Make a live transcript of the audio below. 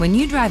When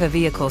you drive a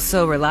vehicle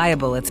so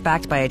reliable it's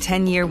backed by a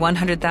 10-year,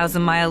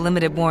 100,000-mile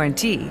limited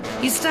warranty,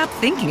 you stop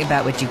thinking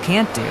about what you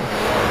can't do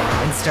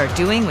and start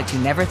doing what you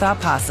never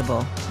thought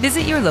possible.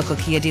 Visit your local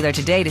Kia dealer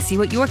today to see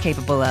what you're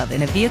capable of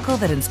in a vehicle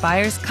that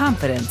inspires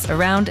confidence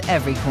around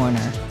every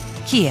corner.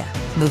 Kia,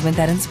 movement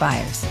that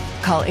inspires.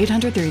 Call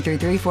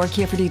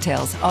 800-333-4KIA for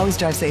details. Always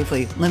drive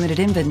safely. Limited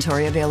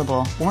inventory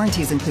available.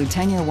 Warranties include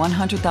 10-year,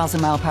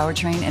 100,000-mile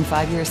powertrain and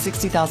 5-year,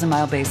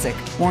 60,000-mile basic.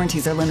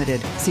 Warranties are limited.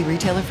 See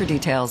retailer for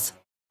details.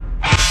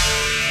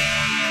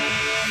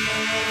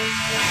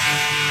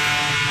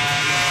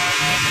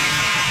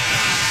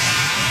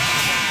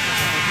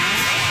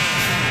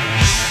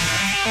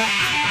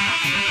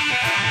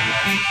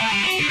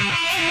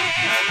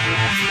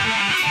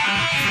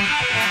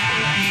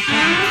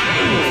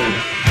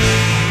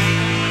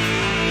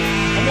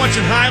 I'm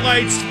watching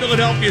highlights.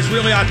 Philadelphia is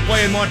really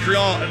outplaying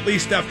Montreal, at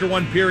least after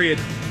one period.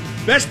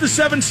 Best of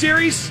 7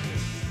 series.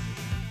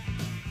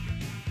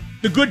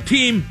 The good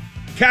team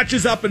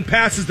catches up and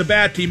passes the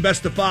bad team.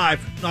 Best of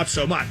 5, not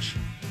so much.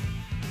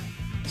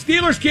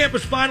 Steelers camp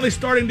is finally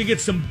starting to get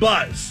some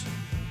buzz.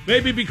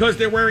 Maybe because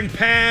they're wearing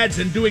pads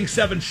and doing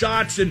 7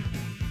 shots and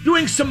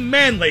doing some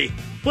manly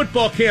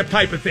football camp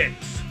type of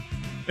things.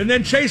 And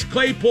then Chase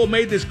Claypool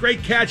made this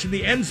great catch in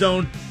the end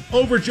zone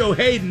over Joe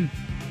Hayden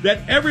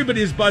that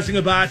everybody is buzzing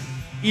about,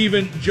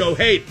 even Joe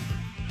Hayden.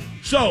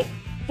 So,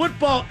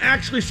 football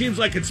actually seems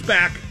like it's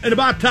back, and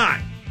about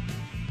time.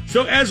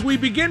 So as we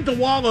begin to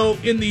wallow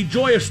in the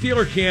joy of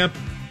Steeler camp,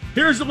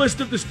 here's a list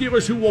of the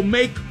Steelers who will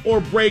make or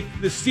break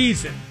the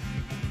season.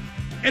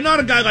 And not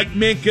a guy like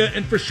Minkah,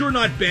 and for sure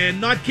not Ben,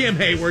 not Cam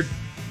Hayward.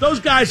 Those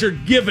guys are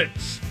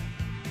givens.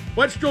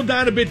 Let's drill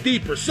down a bit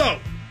deeper. So,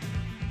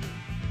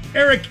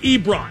 Eric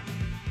Ebron,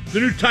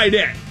 the new tight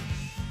end.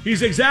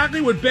 He's exactly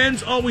what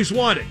Ben's always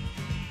wanted.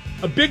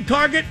 A big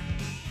target.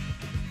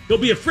 He'll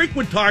be a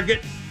frequent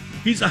target.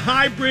 He's a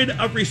hybrid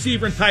of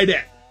receiver and tight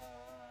end.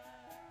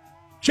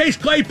 Chase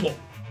Claypool,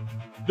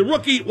 the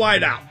rookie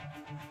wideout.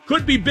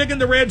 Could be big in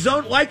the red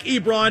zone like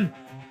Ebron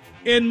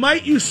and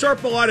might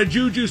usurp a lot of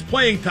Juju's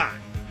playing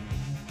time.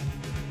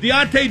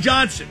 Deontay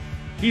Johnson,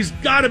 he's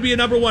got to be a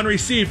number 1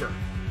 receiver.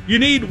 You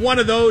need one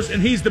of those,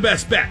 and he's the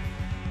best bet.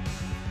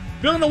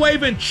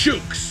 Villanueva and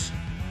Chooks.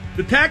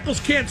 The tackles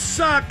can't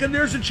suck, and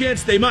there's a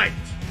chance they might.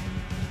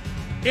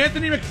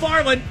 Anthony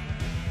McFarland,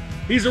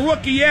 he's a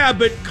rookie, yeah,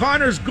 but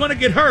Connor's going to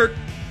get hurt.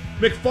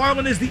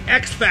 McFarland is the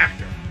X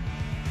factor.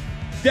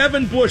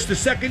 Devin Bush, the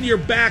second-year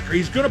backer,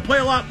 he's going to play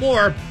a lot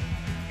more,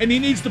 and he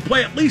needs to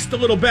play at least a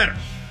little better.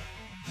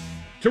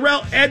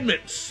 Terrell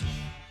Edmonds.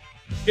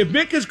 If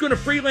Mick is going to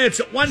freelance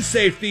at one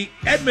safety,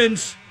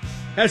 Edmonds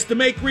has to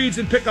make reads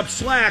and pick up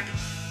slack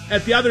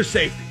at the other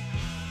safety.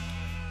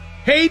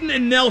 Hayden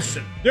and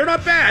Nelson, they're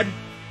not bad,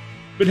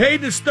 but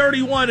Hayden is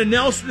 31 and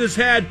Nelson has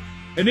had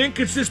an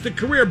inconsistent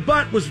career,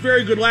 but was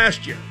very good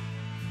last year.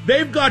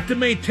 They've got to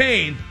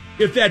maintain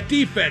if that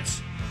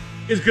defense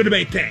is going to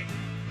maintain.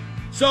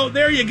 So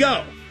there you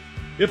go.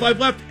 If I've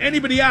left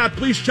anybody out,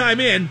 please chime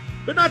in,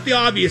 but not the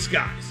obvious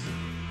guys.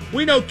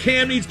 We know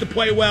Cam needs to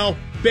play well,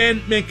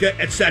 Ben, Minkah,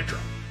 etc.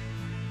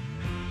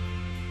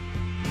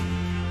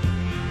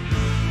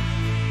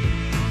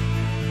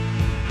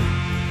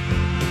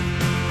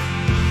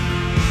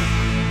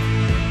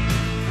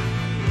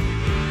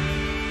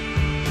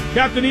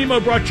 Captain Emo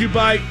brought to you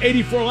by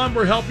 84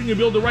 Lumber, helping you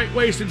build the right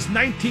way since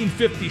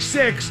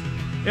 1956,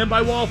 and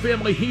by Wall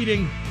Family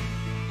Heating,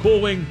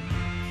 Cooling,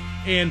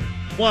 and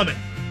Plumbing.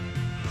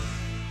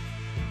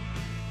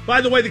 By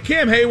the way, the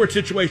Cam Hayward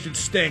situation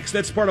stinks.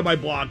 That's part of my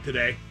blog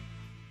today.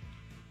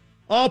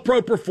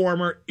 All-pro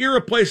performer,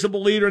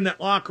 irreplaceable leader in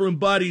that locker room,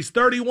 but he's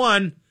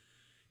 31,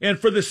 and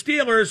for the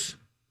Steelers,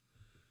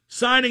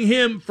 signing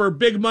him for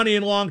big money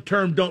and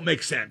long-term don't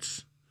make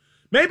sense.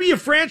 Maybe a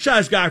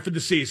franchise guy for the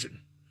season.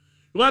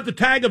 We'll have the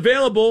tag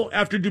available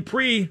after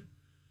Dupree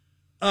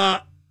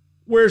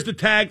wears the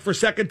tag for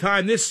second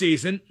time this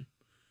season.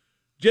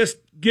 Just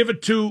give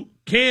it to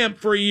Cam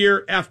for a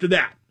year after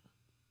that.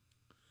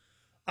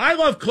 I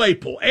love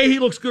Claypool. A, he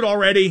looks good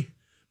already.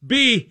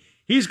 B,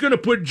 he's going to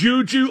put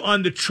Juju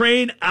on the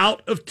train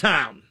out of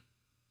town.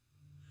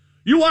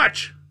 You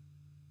watch.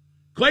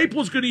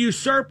 Claypool's going to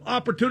usurp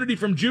opportunity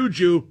from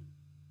Juju,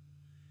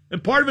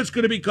 and part of it's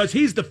going to be because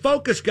he's the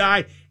focus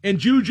guy and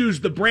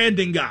Juju's the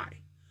branding guy.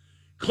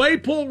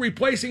 Claypool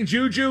replacing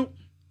Juju,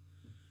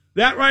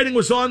 that writing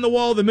was on the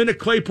wall the minute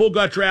Claypool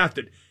got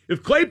drafted.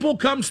 If Claypool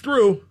comes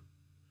through,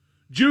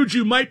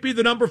 Juju might be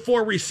the number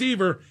 4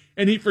 receiver,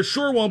 and he for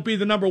sure won't be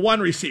the number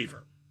 1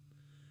 receiver.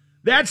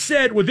 That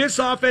said, with this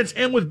offense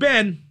and with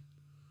Ben,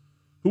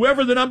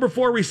 whoever the number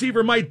 4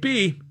 receiver might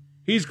be,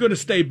 he's going to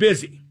stay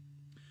busy.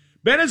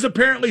 Ben is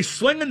apparently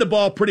slinging the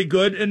ball pretty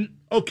good, and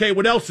okay,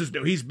 what else is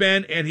new? He's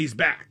Ben, and he's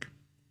back.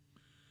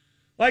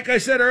 Like I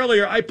said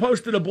earlier, I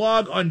posted a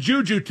blog on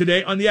Juju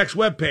today on the X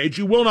webpage.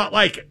 You will not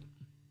like it.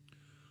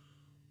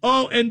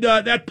 Oh, and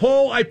that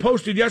poll I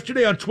posted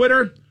yesterday on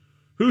Twitter,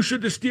 who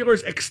should the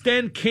Steelers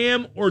extend,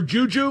 Cam or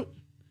Juju?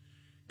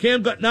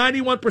 Cam got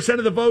 91%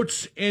 of the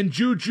votes, and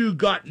Juju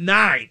got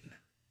 9.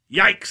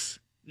 Yikes,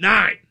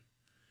 9.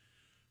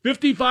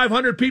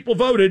 5,500 people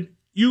voted.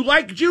 You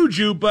like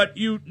Juju, but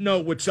you know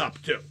what's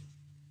up, too.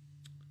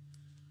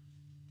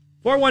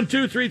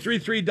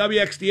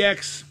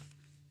 412-333-WXDX.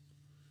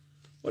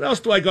 What else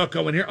do I got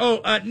going here?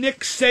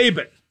 Nick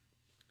Saban,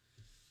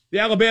 the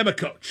Alabama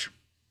coach.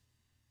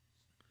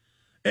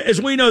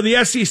 As we know,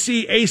 the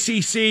SEC,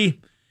 ACC,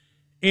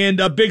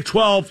 and Big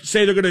 12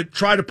 say they're going to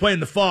try to play in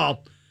the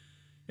fall.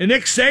 And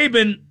Nick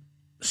Saban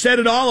said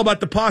it all about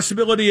the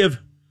possibility of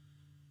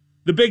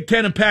the Big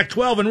 10 and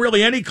Pac-12 and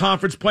really any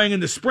conference playing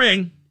in the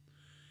spring.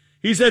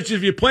 He says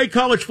if you play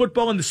college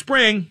football in the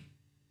spring,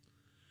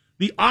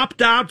 the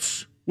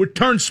opt-outs would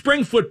turn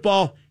spring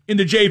football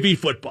into JV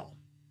football.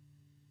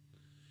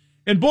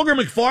 And Booger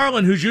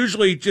McFarland, who's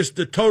usually just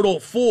a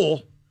total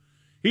fool,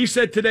 he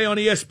said today on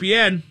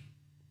ESPN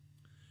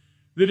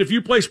that if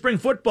you play spring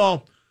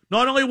football,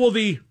 not only will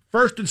the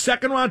first and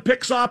second round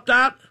picks opt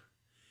out,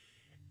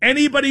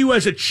 anybody who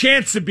has a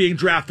chance of being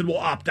drafted will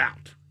opt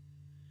out.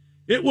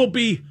 It will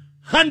be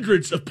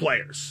hundreds of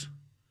players.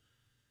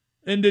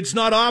 And it's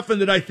not often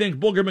that I think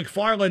Booger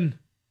McFarland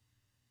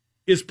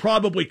is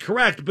probably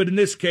correct, but in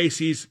this case,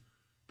 he's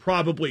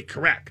probably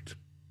correct.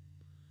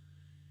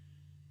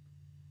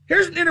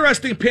 Here's an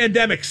interesting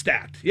pandemic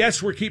stat.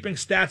 Yes, we're keeping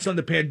stats on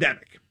the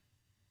pandemic.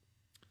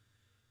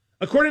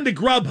 According to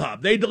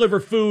Grubhub, they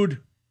deliver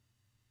food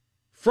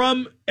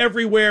from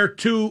everywhere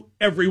to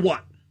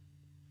everyone.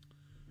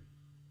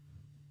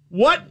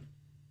 What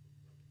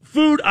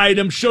food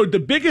item showed the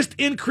biggest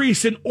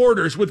increase in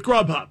orders with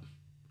Grubhub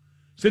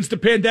since the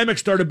pandemic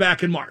started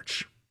back in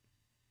March?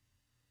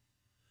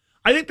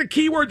 I think the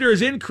key word there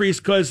is increase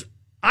because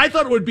I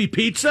thought it would be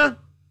pizza,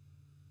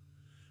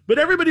 but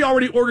everybody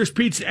already orders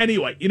pizza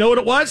anyway. You know what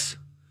it was?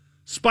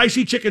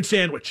 Spicy chicken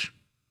sandwich.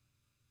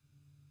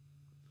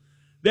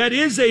 That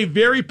is a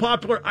very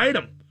popular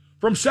item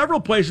from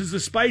several places, the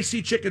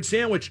spicy chicken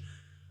sandwich.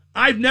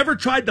 I've never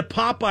tried the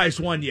Popeyes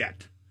one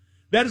yet.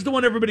 That is the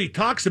one everybody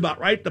talks about,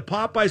 right? The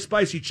Popeye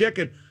spicy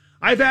chicken.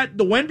 I've had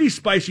the Wendy's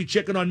spicy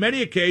chicken on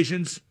many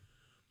occasions,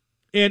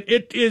 and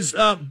it is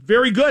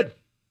very good.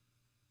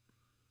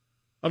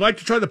 I'd like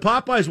to try the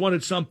Popeyes one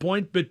at some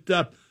point,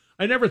 but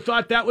I never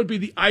thought that would be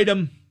the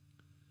item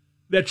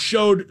that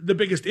showed the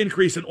biggest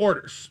increase in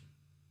orders.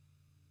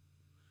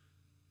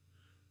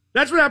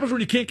 That's what happens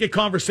when you can't get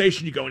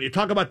conversation. You go and you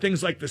talk about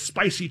things like the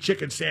spicy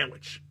chicken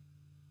sandwich.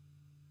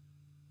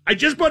 I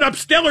just brought up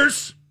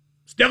Stillers.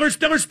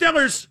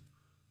 Stillers.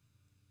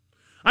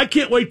 I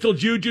can't wait till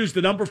Juju's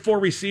the number 4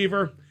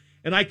 receiver,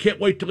 and I can't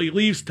wait till he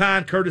leaves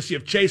town courtesy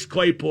of Chase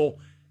Claypool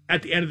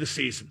at the end of the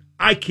season.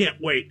 I can't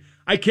wait.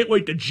 I can't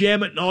wait to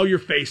jam it in all your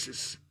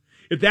faces.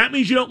 If that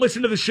means you don't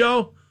listen to the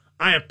show,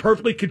 I am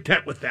perfectly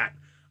content with that.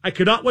 I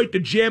cannot wait to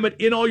jam it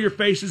in all your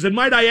faces. And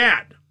might I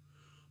add,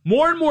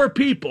 more and more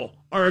people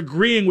are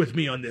agreeing with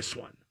me on this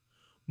one.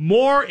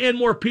 More and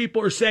more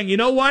people are saying, you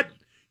know what?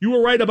 You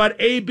were right about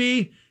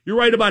AB. You're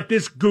right about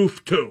this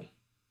goof too.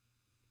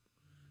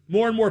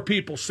 More and more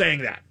people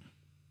saying that.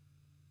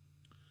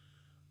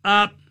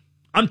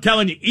 I'm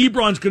telling you,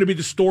 Ebron's going to be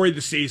the story of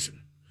the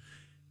season.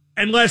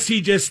 Unless he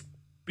just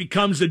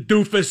becomes a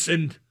doofus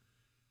and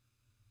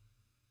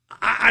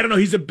I don't know,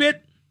 he's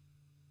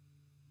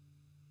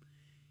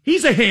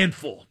a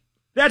handful.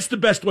 That's the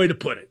best way to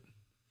put it.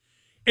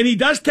 And he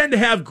does tend to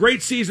have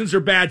great seasons or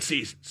bad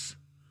seasons.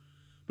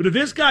 But if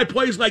this guy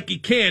plays like he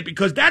can,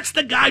 because that's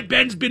the guy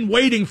Ben's been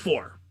waiting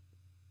for.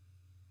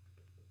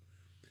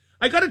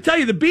 I got to tell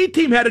you, the B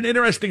team had an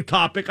interesting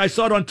topic. I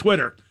saw it on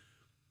Twitter.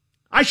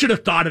 I should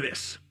have thought of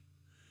this.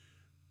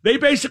 They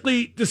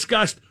basically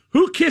discussed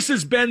who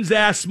kisses Ben's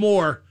ass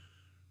more,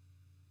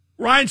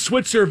 Ryan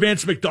Switzer or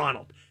Vance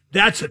McDonald.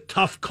 That's a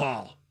tough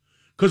call.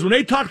 Because when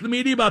they talk to the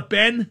media about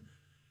Ben,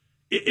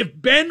 if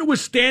Ben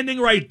was standing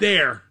right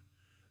there,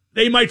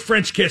 they might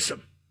French kiss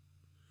him.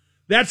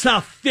 That's how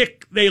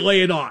thick they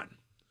lay it on.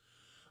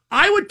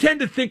 I would tend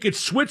to think it's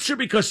Switzer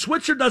because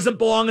Switzer doesn't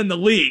belong in the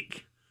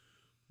league.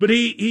 But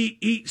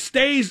he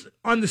stays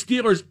on the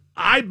Steelers,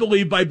 I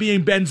believe, by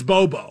being Ben's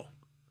Bobo.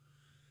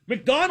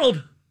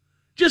 McDonald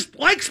just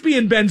likes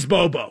being Ben's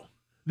Bobo.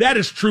 That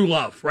is true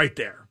love right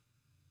there.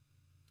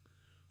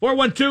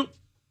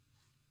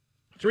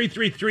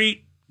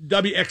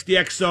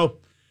 412-333-WXDX. So,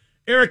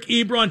 Eric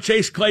Ebron,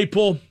 Chase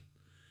Claypool.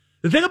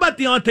 The thing about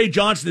Deontay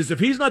Johnson is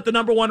if he's not the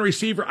number 1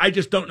 receiver, I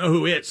just don't know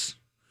who is.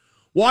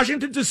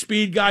 Washington's a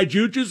speed guy.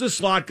 Juju's a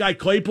slot guy.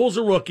 Claypool's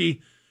a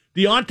rookie.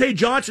 Deontay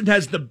Johnson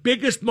has the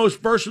biggest, most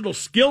versatile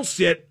skill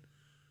set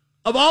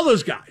of all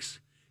those guys.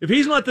 If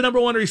he's not the number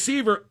 1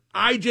 receiver,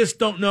 I just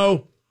don't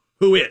know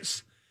who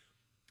is.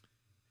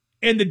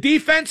 And the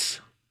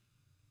defense,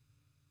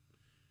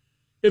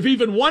 if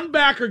even one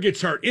backer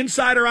gets hurt,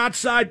 inside or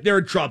outside, they're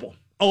in trouble.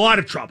 A lot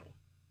of trouble.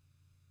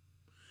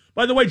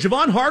 By the way,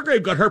 Javon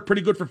Hargrave got hurt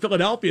pretty good for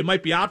Philadelphia.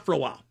 Might be out for a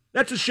while.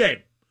 That's a shame.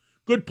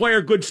 Good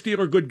player, good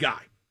Steeler, good guy.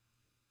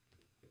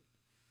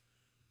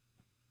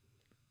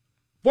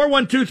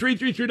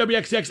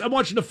 412-333-WXX. I'm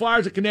watching the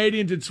Flyers and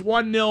Canadians. It's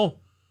 1-0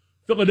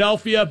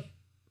 Philadelphia.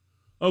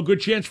 Oh,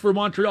 good chance for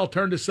Montreal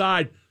turned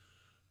aside.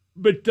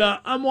 But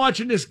I'm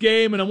watching this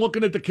game, and I'm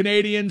looking at the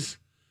Canadians.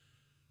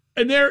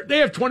 And they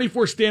have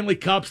 24 Stanley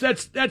Cups.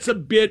 That's a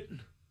bit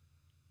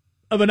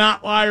of an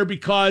outlier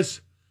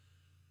because,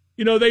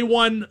 they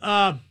won.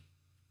 Well,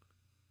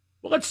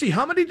 let's see.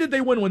 How many did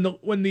they win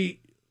when the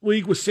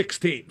league was 6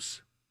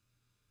 teams?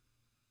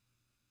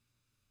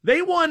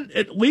 They won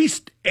at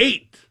least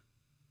 8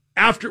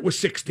 after it was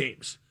 6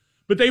 teams.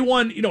 But they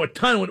won, a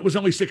ton when it was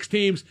only 6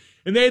 teams.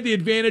 And they had the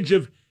advantage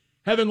of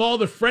having all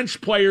the French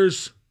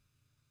players,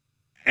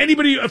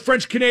 anybody of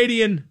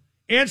French-Canadian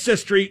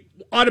ancestry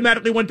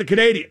automatically went to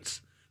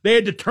Canadians. They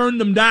had to turn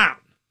them down.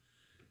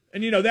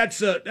 And,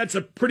 that's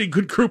a pretty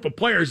good group of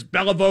players.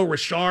 Beliveau,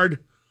 Richard,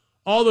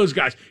 all those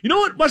guys. You know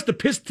what must have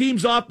pissed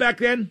teams off back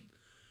then?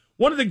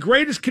 One of the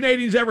greatest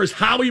Canadians ever is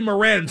Howie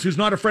Morenz, who's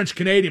not a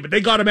French-Canadian, but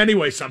they got him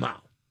anyway somehow.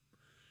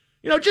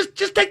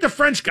 Just take the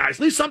French guys.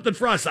 Leave something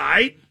for us, all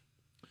right?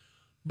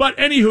 But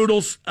any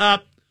hoodles,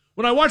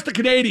 when I watch the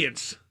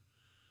Canadians,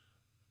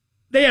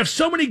 they have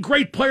so many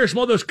great players from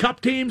all those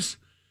cup teams.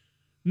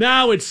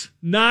 Now it's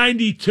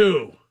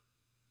 92,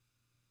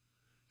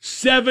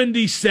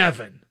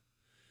 77.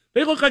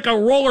 They look like a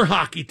roller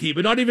hockey team,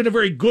 but not even a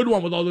very good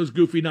one with all those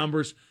goofy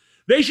numbers.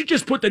 They should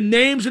just put the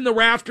names in the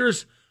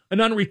rafters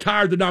and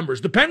unretire the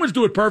numbers. The Penguins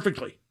do it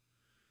perfectly.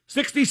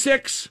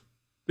 66,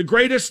 the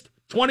greatest,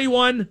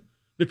 21,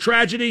 the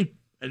tragedy,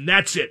 and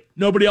that's it.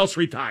 Nobody else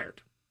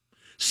retired.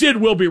 Sid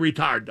will be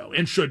retired, though,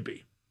 and should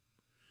be.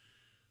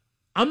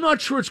 I'm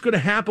not sure it's going to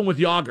happen with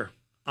Yager.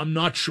 I'm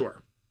not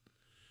sure.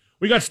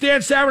 We got Stan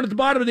Savran at the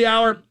bottom of the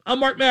hour. I'm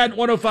Mark Madden,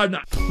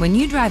 105.9. When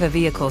you drive a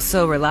vehicle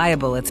so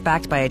reliable it's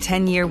backed by a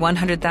 10-year,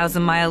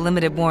 100,000-mile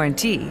limited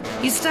warranty,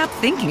 you stop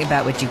thinking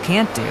about what you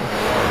can't do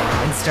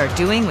and start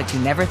doing what you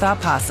never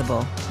thought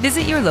possible.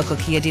 Visit your local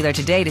Kia dealer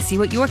today to see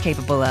what you're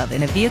capable of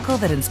in a vehicle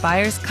that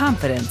inspires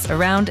confidence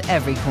around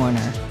every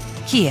corner.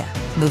 Kia,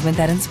 movement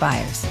that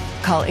inspires.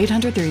 Call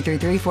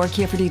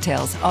 800-333-4KIA for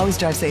details. Always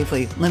drive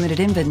safely.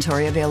 Limited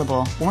inventory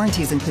available.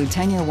 Warranties include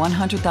 10-year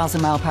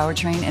 100,000-mile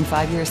powertrain and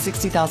 5-year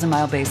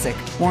 60,000-mile basic.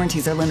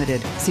 Warranties are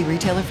limited. See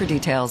retailer for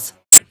details.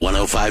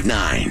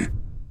 105.9.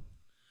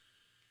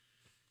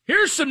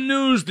 Here's some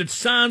news that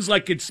sounds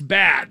like it's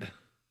bad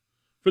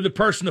for the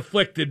person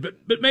afflicted,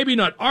 but maybe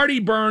not. Artie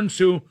Burns,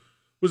 who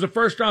was a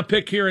first-round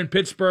pick here in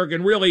Pittsburgh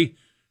and really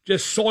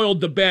just soiled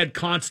the bed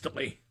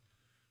constantly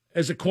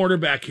as a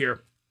cornerback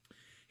here.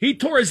 He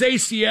tore his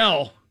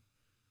ACL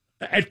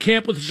at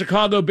camp with the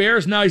Chicago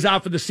Bears. Now he's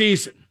out for the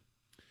season.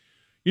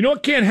 You know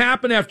what can't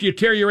happen after you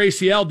tear your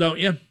ACL, don't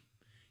you?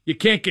 You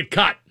can't get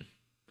cut.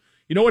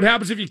 You know what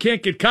happens if you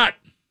can't get cut?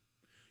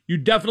 You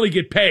definitely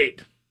get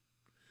paid.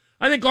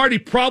 I think Artie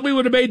probably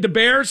would have made the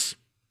Bears,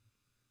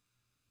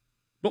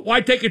 but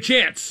why take a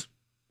chance?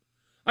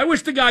 I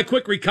wish the guy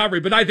quick recovery,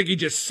 but I think he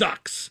just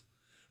sucks.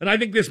 And I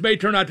think this may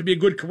turn out to be a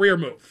good career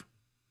move.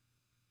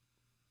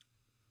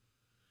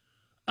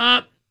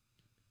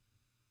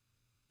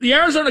 The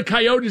Arizona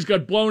Coyotes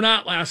got blown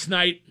out last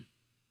night.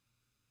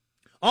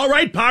 All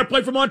right, power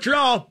play for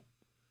Montreal.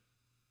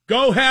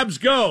 Go,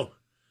 Habs, go.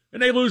 And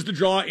they lose the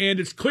draw, and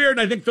it's cleared, and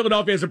I think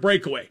Philadelphia has a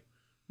breakaway.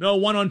 No,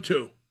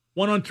 1-on-2.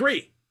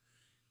 1-on-3.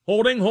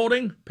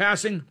 Holding,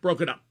 passing,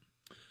 broken up.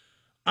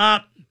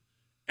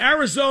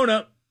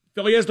 Arizona,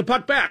 Philly has the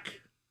puck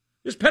back.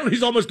 This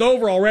penalty's almost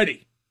over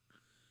already.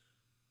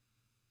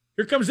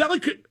 Here comes Eli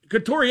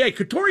Couturier.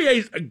 Couturier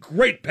is a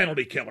great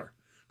penalty killer.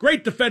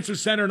 Great defensive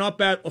center, not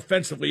bad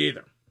offensively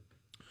either.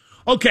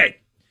 Okay,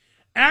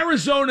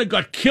 Arizona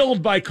got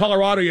killed by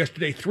Colorado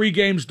yesterday,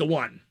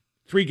 3-1.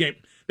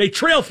 They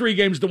trail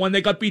 3-1.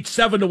 They got beat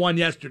 7-1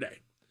 yesterday.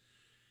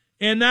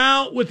 And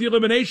now with the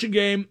elimination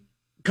game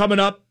coming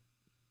up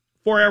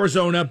for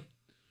Arizona,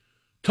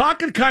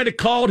 Tocchet kind of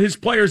called his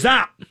players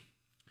out.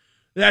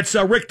 That's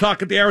Rick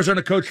Tocchet, the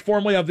Arizona coach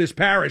formerly of this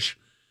parish.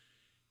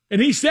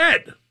 And he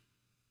said,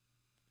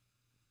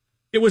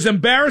 it was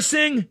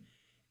embarrassing,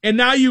 and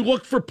now you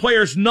look for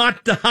players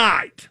not to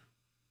hide.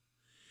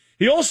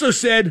 He also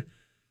said,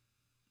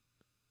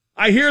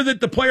 I hear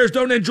that the players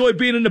don't enjoy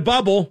being in the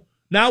bubble.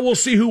 Now we'll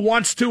see who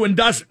wants to and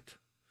doesn't.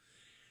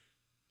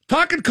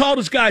 Tocchet called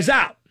his guys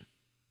out.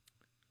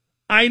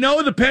 I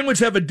know the Penguins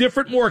have a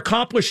different, more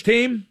accomplished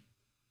team.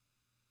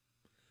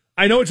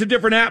 I know it's a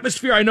different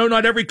atmosphere. I know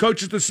not every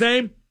coach is the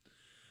same.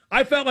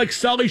 I felt like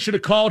Sully should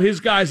have called his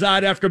guys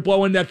out after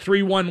blowing that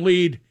 3-1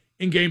 lead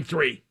in Game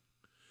 3.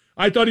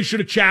 I thought he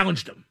should have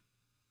challenged them.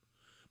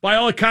 By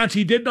all accounts,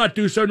 he did not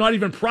do so, not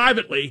even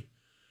privately.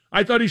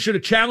 I thought he should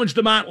have challenged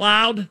them out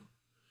loud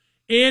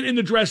and in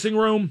the dressing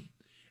room.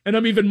 And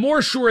I'm even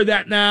more sure of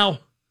that now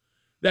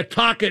that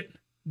Tocchet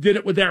did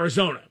it with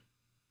Arizona.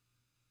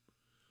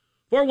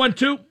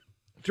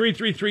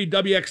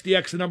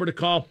 412-333-WXDX, the number to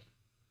call.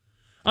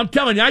 I'm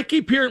telling you, I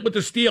keep hearing with the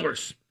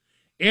Steelers,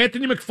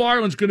 Anthony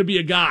McFarland's going to be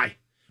a guy.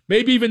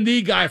 Maybe even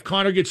the guy if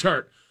Connor gets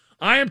hurt.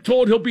 I am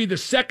told he'll be the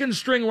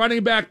second-string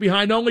running back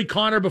behind only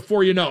Connor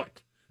before you know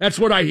it. That's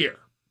what I hear.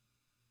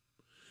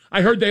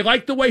 I heard they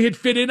liked the way he'd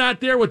fit in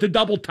out there with the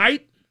double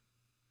tight,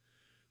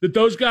 that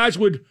those guys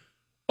would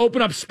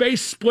open up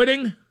space,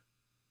 splitting,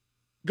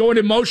 going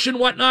in motion,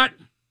 whatnot.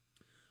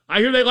 I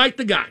hear they like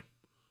the guy.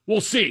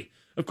 We'll see.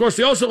 Of course,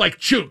 they also like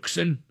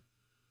Chooks, and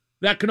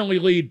that can only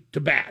lead to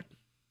bad.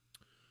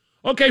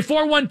 Okay,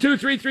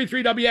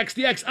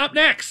 412-333-WXDX. Up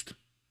next,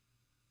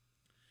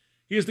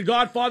 he is the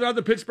godfather of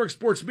the Pittsburgh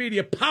sports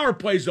media. Power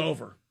play's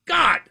over.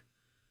 God,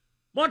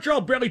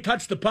 Montreal barely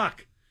touched the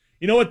puck.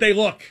 You know what they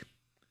look?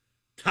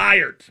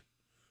 Tired.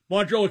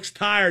 Montreal looks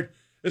tired,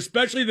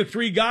 especially the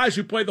three guys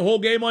who played the whole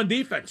game on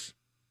defense.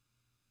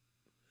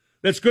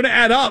 That's going to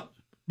add up,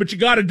 but you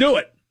got to do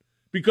it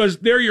because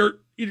they're your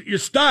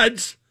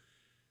studs,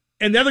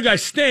 and the other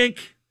guys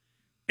stink,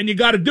 and you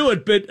got to do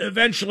it, but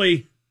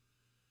eventually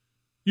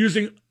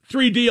using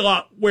 3D a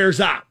lot wears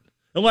out,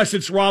 unless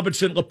it's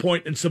Robinson,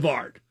 Lapointe, and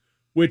Savard,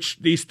 which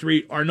these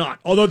three are not,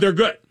 although they're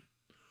good.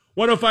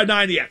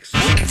 105.9 The X.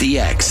 The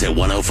X at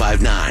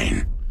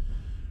 105.9.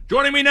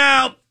 Joining me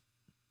now,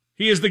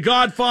 he is the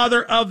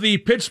godfather of the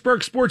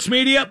Pittsburgh sports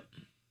media.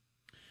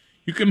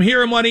 You can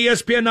hear him on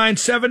ESPN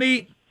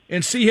 970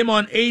 and see him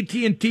on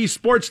AT&T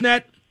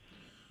Sportsnet.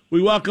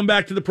 We welcome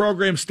back to the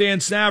program Stan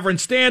Savran.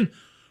 Stan,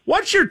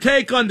 what's your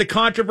take on the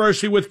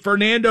controversy with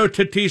Fernando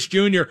Tatis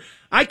Jr.?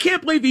 I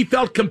can't believe he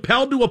felt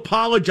compelled to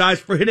apologize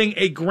for hitting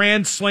a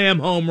grand slam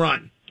home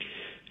run.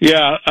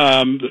 Yeah,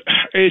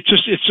 it's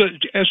just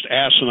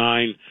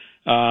asinine.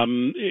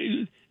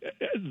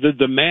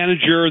 The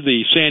manager,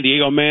 the San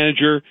Diego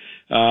manager,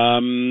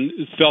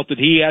 felt that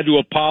he had to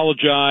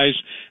apologize.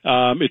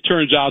 It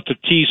turns out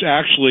Tatis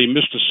actually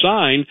missed a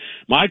sign.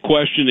 My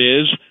question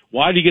is,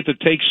 why did he get the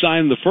take sign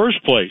in the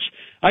first place?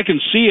 I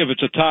can see if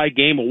it's a tie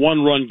game, a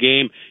one-run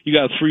game, you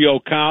got a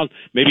 3-0 count,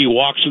 maybe he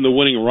walks in the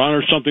winning run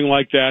or something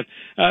like that.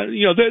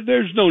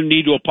 There's no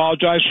need to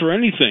apologize for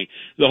anything.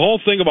 The whole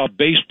thing about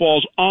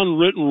baseball's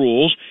unwritten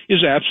rules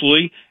is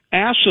absolutely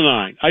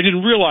asinine. I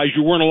didn't realize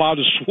you weren't allowed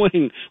to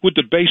swing with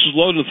the bases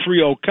loaded in a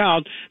 3-0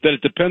 count, that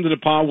it depended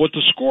upon what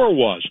the score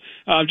was.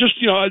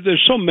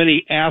 There's so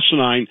many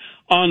asinine,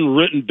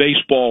 unwritten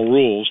baseball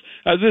rules.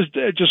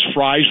 It just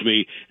fries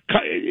me.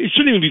 It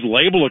shouldn't even be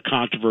labeled a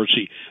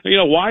controversy.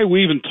 Why are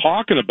we even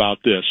talking about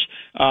this?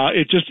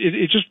 It's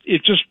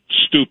just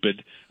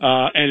stupid.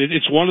 And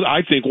it's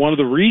I think one of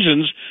the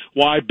reasons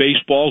why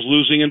baseball's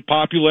losing in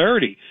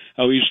popularity.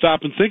 You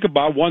stop and think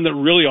about one that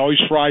really always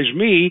fries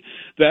me,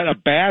 that a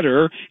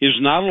batter is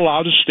not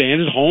allowed to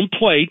stand at home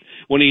plate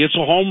when he hits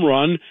a home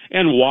run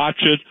and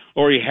watch it,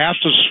 or he has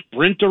to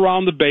sprint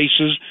around the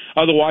bases,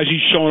 otherwise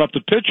he's showing up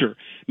the pitcher.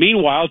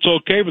 Meanwhile, it's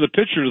okay for the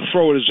pitcher to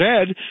throw at his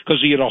head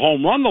because he hit a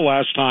home run the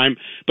last time,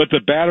 but the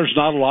batter's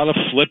not allowed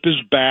to flip his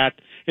bat.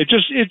 It's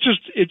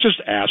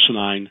just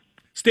asinine.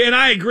 Stan,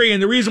 I agree,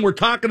 and the reason we're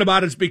talking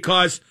about it is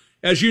because,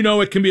 as you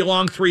know, it can be a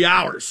long 3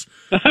 hours.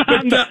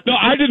 But, no,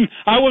 I didn't.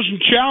 I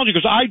wasn't challenging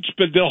because I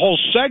spent the whole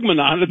segment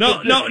on it.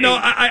 No,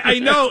 I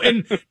know.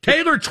 And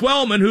Taylor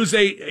Twellman, who's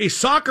a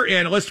soccer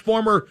analyst,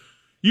 former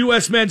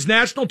U.S. men's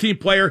national team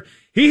player,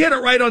 he hit it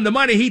right on the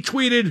money. He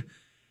tweeted,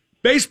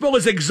 "Baseball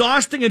is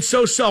exhausting and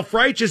so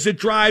self-righteous it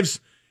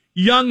drives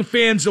young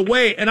fans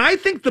away." And I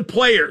think the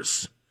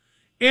players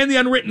and the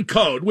unwritten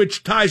code,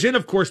 which ties in,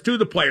 of course, to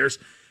the players,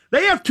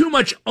 they have too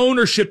much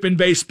ownership in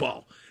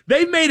baseball.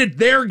 They've made it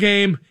their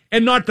game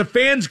and not the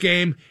fans'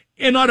 game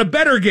and not a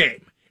better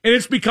game. And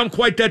it's become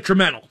quite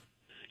detrimental.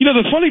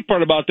 The funny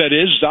part about that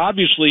is,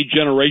 obviously,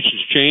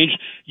 generations change,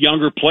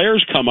 younger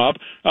players come up,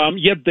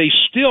 yet they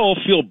still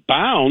feel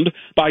bound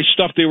by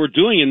stuff they were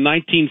doing in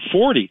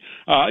 1940.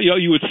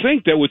 You would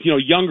think that with,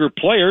 younger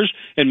players,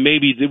 and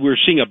maybe we're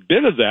seeing a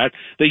bit of that,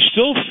 they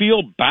still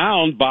feel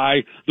bound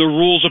by the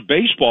rules of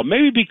baseball.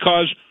 Maybe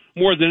because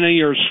more than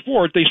any other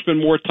sport, they spend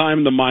more time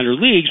in the minor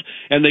leagues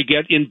and they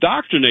get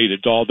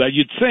indoctrinated to all that.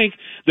 You'd think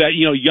that,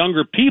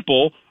 younger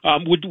people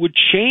would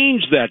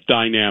change that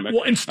dynamic.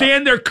 Well, and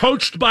Stan, they're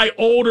coached by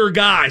older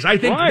guys. I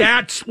think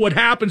that's what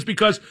happens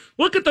because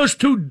look at those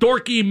two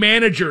dorky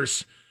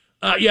managers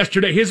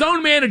yesterday. His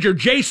own manager,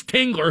 Jace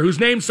Tingler, whose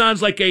name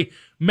sounds like a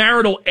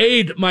marital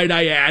aid, might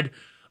I add,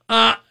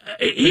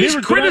 he's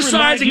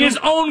criticizing his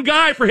own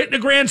guy for hitting a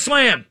grand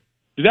slam.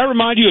 Did that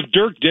remind you of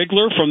Dirk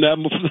Diggler from the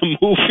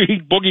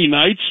movie Boogie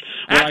Nights?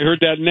 When I heard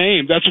that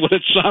name, that's what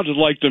it sounded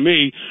like to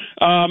me.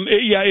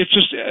 It's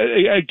just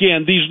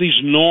again these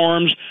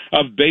norms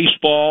of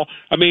baseball.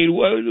 I mean,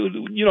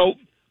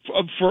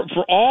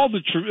 for all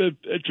the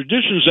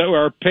traditions that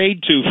are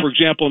paid to, for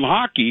example, in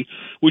hockey,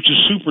 which is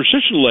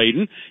superstition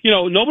laden,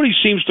 nobody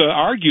seems to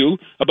argue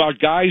about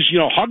guys,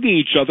 hugging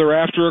each other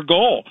after a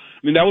goal.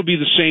 I mean, that would be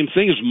the same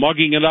thing as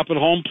mugging it up at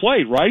home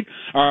plate, right?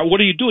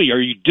 What are you doing?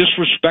 Are you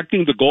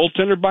disrespecting the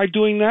goaltender by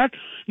doing that?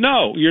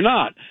 No, you're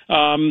not.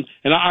 And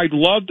I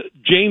loved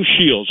James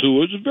Shields, who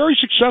was a very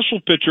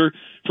successful pitcher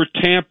for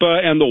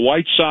Tampa and the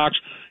White Sox.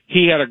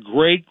 He had a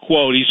great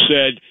quote. He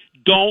said,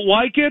 "Don't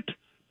like it?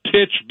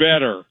 Pitch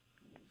better."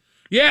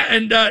 Yeah,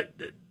 and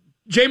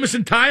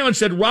Jameson Taillon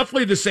said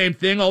roughly the same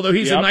thing, although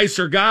he's a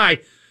nicer guy.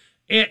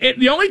 And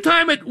the only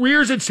time it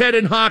rears its head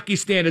in hockey,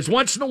 Stan, is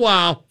once in a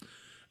while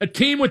a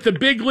team with the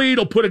big lead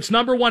will put its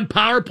number one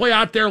power play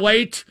out there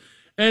late,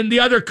 and the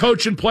other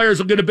coach and players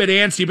will get a bit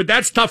antsy, but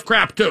that's tough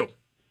crap, too.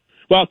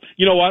 Well,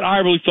 you know what? I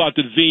really thought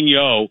that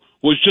Vigneault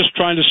was just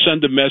trying to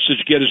send a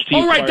message, get his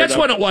team. Oh, right, that's up.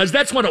 what it was.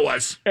 That's what it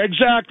was.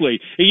 Exactly.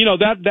 And,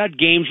 that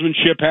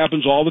gamesmanship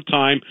happens all the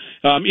time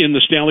in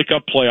the Stanley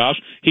Cup playoffs.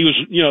 He was,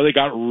 they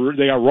got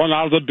run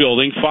out of the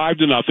building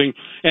 5-0,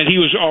 and he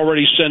was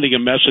already sending a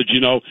message,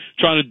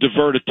 trying to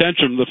divert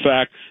attention from the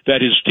fact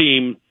that his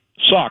team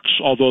sucks,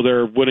 although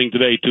they're winning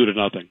today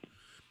 2-0.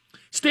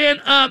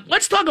 Stan,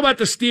 let's talk about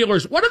the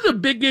Steelers. What are the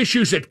big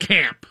issues at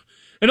camp?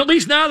 And at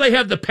least now they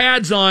have the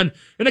pads on,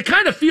 and it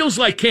kind of feels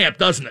like camp,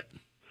 doesn't it?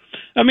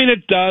 I mean,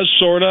 it does,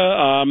 sort of.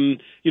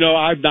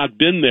 I've not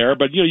been there,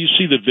 but, you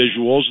see the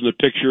visuals and the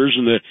pictures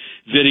and the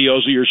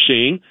videos that you're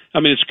seeing. I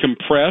mean, it's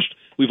compressed.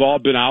 We've all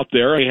been out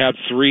there. They have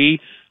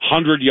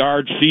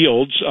 300-yard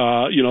fields,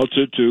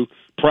 to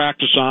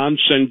practice on,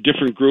 send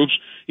different groups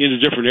into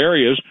different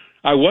areas.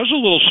 I was a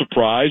little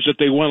surprised that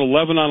they went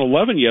 11 on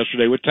 11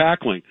 yesterday with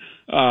tackling.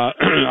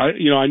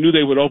 I knew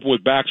they would open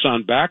with backs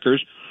on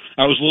backers.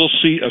 I was a little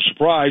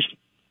surprised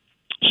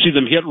to see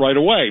them hit right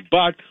away,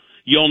 but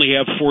you only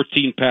have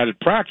 14 padded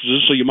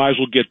practices, so you might as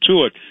well get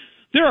to it.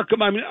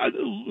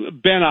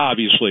 Ben,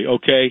 obviously,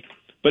 okay,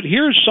 but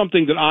here's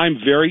something that I'm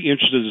very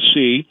interested to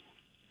see,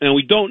 and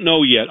we don't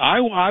know yet.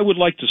 I would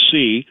like to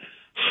see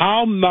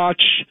how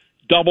much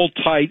double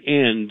tight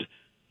end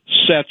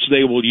sets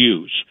they will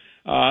use.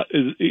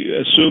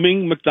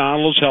 Assuming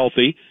McDonald is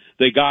healthy,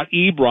 they got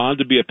Ebron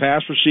to be a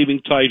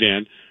pass-receiving tight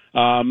end.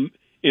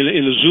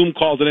 In a Zoom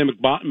call today,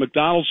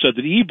 McDonald said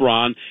that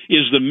Ebron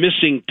is the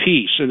missing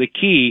piece and the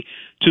key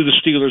to the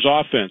Steelers'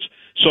 offense.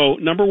 So,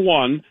 number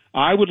one,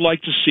 I would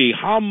like to see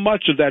how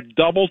much of that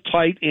double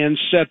tight end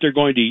set they're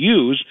going to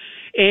use,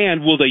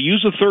 and will they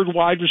use a third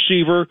wide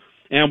receiver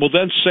and will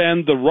then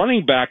send the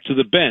running back to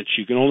the bench?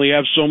 You can only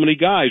have so many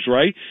guys,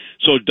 right?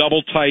 So,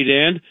 double tight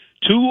end,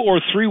 2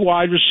 or 3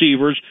 wide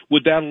receivers.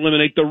 Would that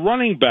eliminate the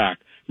running back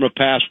from a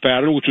pass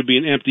pattern, which would be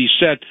an empty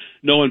set,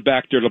 no one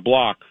back there to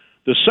block?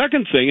 The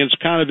second thing, and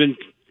it's kind of in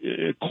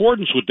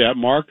accordance with that,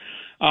 Mark,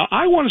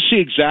 I want to see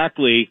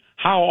exactly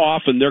how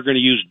often they're going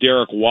to use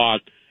Derek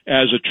Watt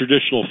as a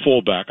traditional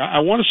fullback. I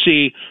want to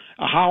see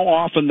how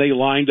often they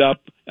lined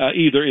up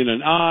either in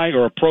an I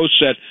or a pro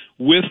set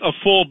with a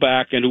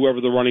fullback and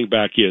whoever the running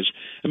back is.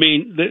 I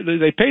mean,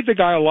 they paid the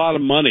guy a lot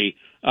of money,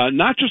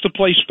 not just to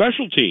play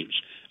special teams.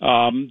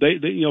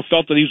 They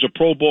felt that he was a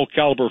Pro Bowl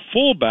caliber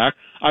fullback.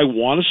 I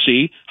want to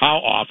see how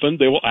often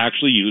they will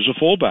actually use a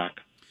fullback.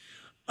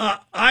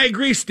 I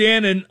agree,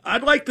 Stan, and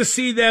I'd like to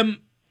see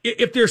them,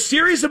 if they're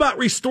serious about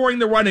restoring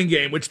the running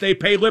game, which they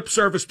pay lip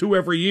service to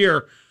every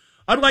year,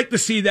 I'd like to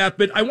see that.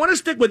 But I want to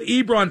stick with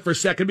Ebron for a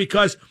second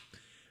because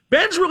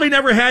Ben's really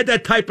never had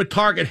that type of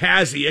target,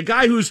 has he? A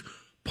guy who's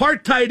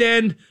part tight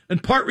end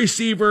and part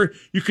receiver.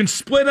 You can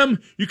split him.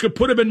 You can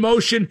put him in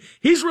motion.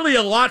 He's really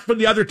a lot for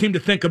the other team to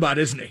think about,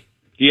 isn't he?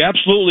 He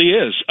absolutely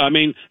is. I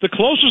mean, the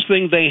closest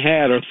thing they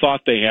had or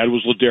thought they had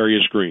was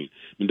Ladarius Green.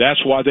 And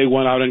that's why they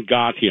went out and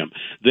got him.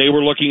 They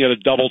were looking at a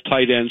double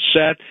tight end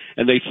set,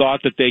 and they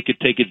thought that they could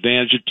take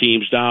advantage of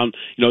teams down,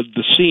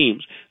 the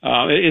seams.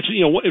 It's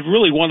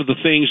really one of the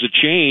things that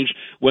changed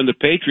when the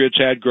Patriots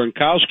had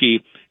Gronkowski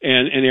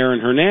and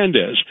Aaron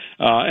Hernandez,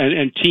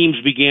 and teams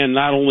began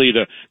not only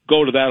to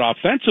go to that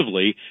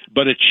offensively,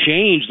 but it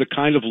changed the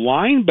kind of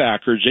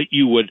linebackers that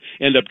you would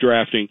end up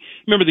drafting.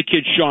 Remember the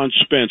kid Sean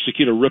Spence, the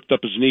kid who ripped up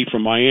his knee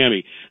from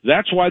Miami.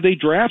 That's why they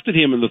drafted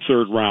him in the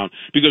 3rd round,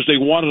 because they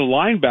wanted a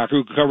linebacker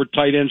who could cover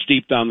tight ends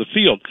deep down the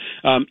field.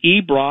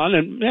 Ebron,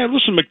 and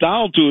listen,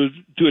 McDonald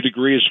to a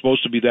degree is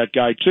supposed to be that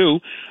guy too.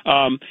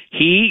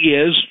 He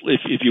is,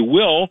 if you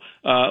will,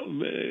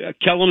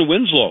 Kellen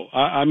Winslow.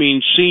 I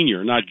mean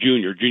senior, not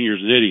junior.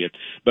 Junior's an idiot,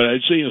 but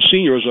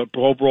senior was a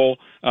Pro Bowl,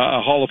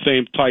 Hall of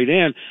Fame tight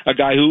end, a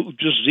guy who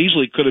just as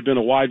easily could have been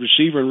a wide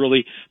receiver and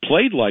really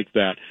played like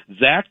that.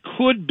 That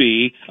could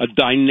be a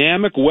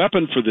dynamic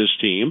weapon for this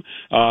team.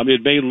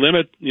 It may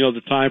limit,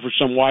 the time for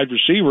some wide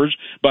receivers,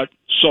 but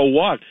so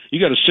what? You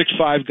got a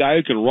 6'5" guy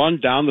who can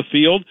run down the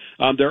field.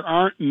 There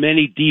aren't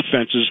many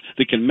defenses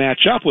that can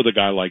match up with a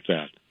guy like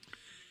that.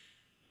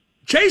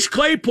 Chase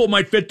Claypool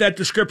might fit that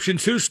description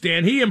too,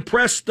 Stan. He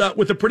impressed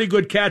with a pretty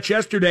good catch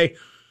yesterday.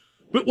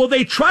 But will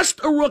they trust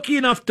a rookie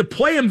enough to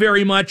play him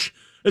very much,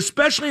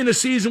 especially in a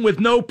season with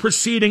no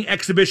preceding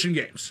exhibition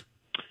games?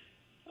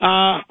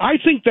 I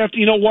think that,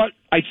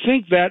 I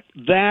think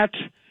that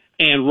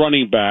and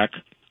running back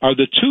are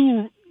the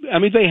two. I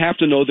mean, they have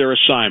to know their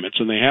assignments,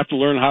 and they have to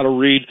learn how to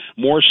read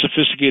more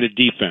sophisticated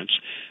defense.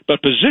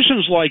 But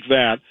positions like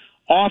that,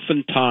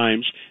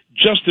 oftentimes,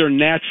 just their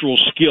natural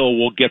skill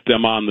will get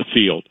them on the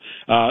field.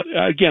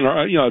 Again,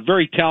 a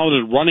very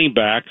talented running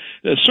back,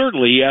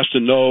 certainly he has to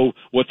know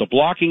what the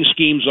blocking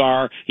schemes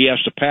are. He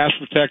has to pass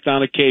protect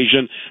on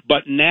occasion,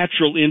 but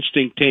natural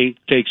instinct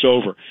takes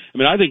over. I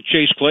mean, I think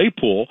Chase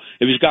Claypool,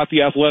 if he's got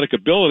the athletic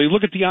ability,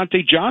 look at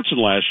Deontay Johnson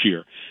last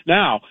year.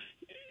 Now,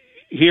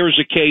 here's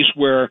a case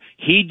where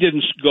he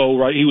didn't go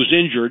right. He was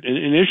injured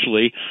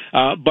initially,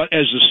 but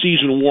as the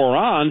season wore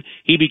on,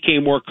 he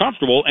became more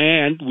comfortable,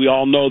 and we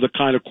all know the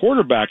kind of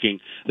quarterbacking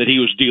that he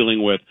was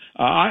dealing with.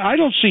 I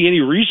don't see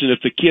any reason, if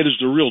the kid is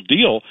the real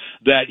deal,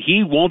 that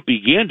he won't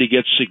begin to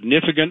get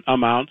significant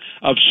amount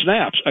of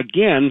snaps.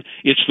 Again,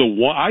 it's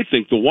I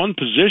think the one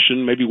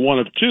position, maybe one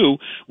of two,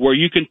 where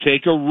you can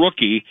take a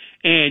rookie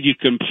and you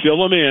can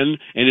fill him in,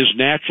 and his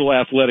natural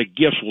athletic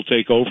gifts will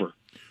take over.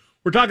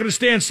 We're talking to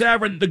Stan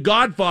Savran, the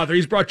Godfather.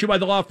 He's brought to you by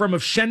the law firm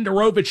of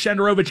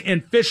Shenderovich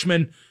and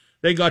Fishman.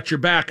 They got your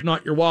back,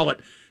 not your wallet.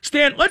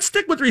 Stan, let's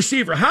stick with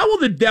receiver. How will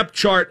the depth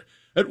chart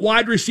at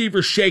wide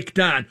receiver shake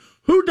down?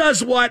 Who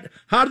does what?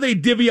 How do they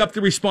divvy up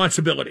the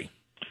responsibility?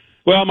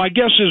 Well, my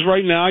guess is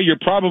right now you're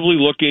probably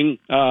looking,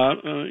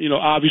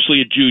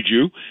 obviously at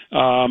Juju.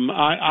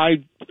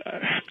 I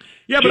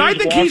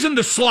think he's in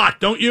the slot,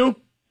 don't you?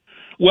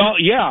 Well,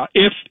 yeah.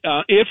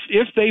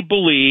 If they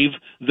believe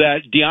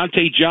that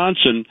Deontay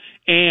Johnson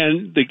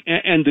and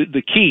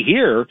the key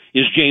here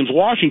is James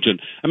Washington.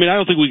 I mean, I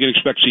don't think we can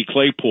expect to see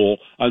Claypool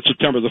on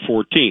September the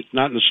 14th,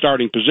 not in the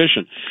starting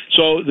position.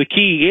 So the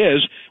key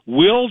is,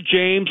 will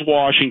James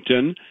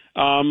Washington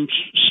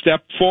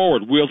step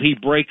forward? Will he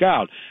break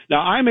out?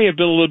 Now, I may have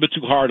been a little bit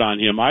too hard on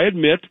him. I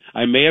admit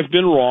I may have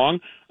been wrong.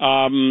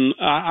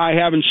 I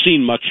haven't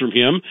seen much from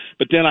him,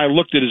 but then I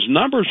looked at his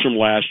numbers from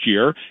last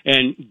year,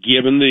 and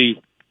given the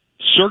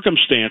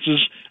circumstances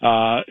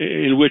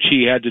in which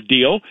he had to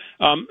deal,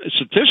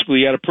 statistically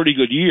he had a pretty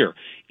good year.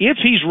 If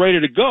he's ready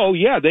to go,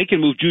 yeah, they can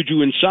move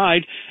Juju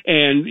inside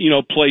and,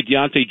 play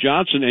Deontay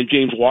Johnson and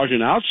James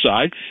Washington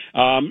outside.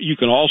 You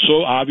can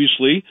also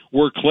obviously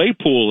work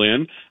Claypool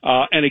in.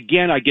 And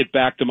again, I get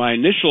back to my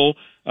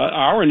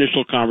our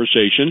initial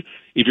conversation.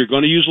 If you're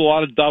going to use a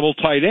lot of double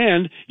tight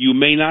end, you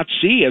may not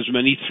see as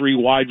many three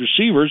wide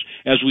receivers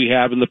as we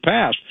have in the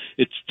past.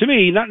 It's, to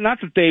me, not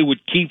that they would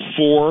keep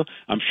four.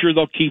 I'm sure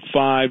they'll keep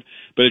five,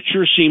 but it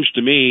sure seems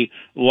to me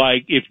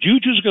like if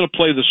Juju's going to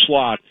play the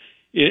slot,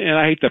 and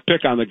I hate to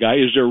pick on the guy,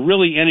 is there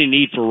really any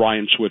need for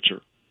Ryan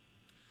Switzer?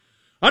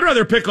 I'd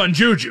rather pick on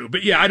Juju,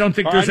 but yeah, I don't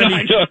think there's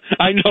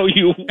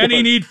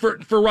any need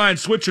for Ryan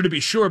Switzer, to be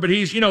sure, but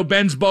he's,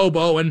 Ben's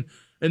Bobo, and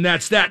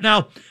that's that.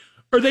 Now,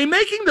 are they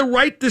making the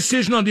right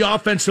decision on the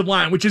offensive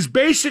line, which is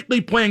basically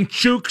playing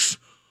Chooks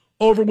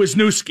over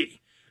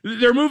Wisniewski?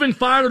 They're moving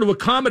Fowler to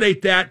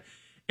accommodate that.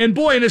 And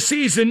boy, in a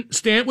season,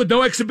 Stan, with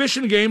no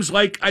exhibition games,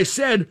 like I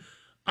said,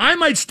 I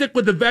might stick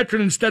with the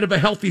veteran instead of a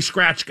healthy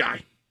scratch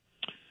guy.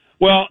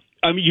 Well,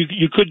 I mean,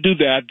 you could do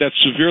that. That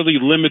severely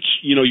limits,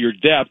 your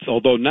depth.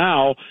 Although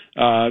now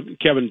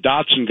Kevin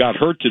Dotson got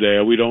hurt today,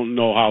 we don't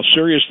know how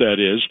serious that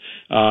is,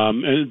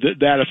 and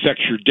that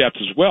affects your depth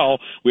as well.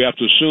 We have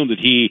to assume that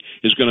he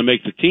is going to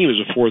make the team as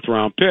a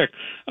fourth-round pick.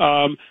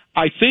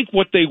 I think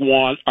what they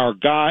want are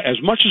guys,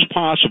 as much as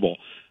possible.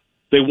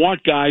 They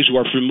want guys who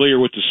are familiar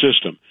with the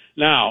system.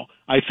 Now,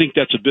 I think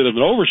that's a bit of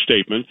an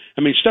overstatement.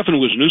 I mean, Stefan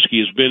Wisniewski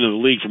has been in the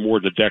league for more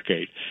than a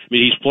decade. I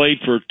mean, he's played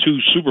for 2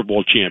 Super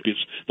Bowl champions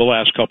the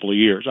last couple of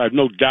years. I have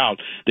no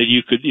doubt that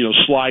you could,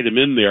 slide him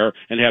in there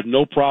and have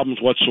no problems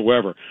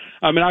whatsoever.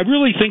 I mean, I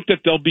really think that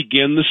they'll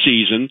begin the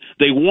season.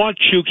 They want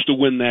Chooks to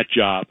win that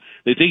job.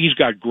 They think he's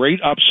got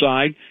great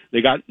upside.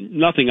 They got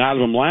nothing out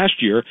of him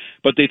last year,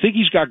 but they think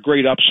he's got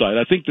great upside.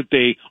 I think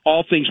that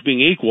all things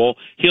being equal,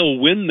 he'll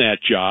win that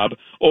job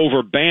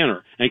over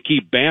Banner and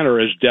keep Banner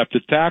as depth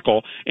at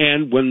tackle,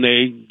 and when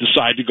they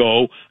decide to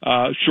go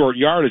short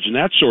yardage and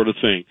that sort of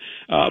thing.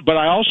 But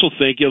I also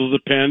think it'll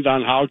depend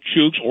on how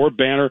Chooks or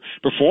Banner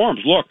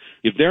performs. Look,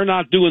 if they're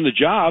not doing the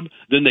job,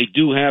 then they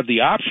do have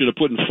the option of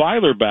putting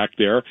Filer back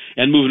there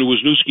and moving to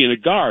Wisniewski in a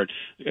guard.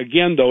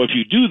 Again, though, if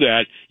you do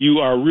that, you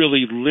are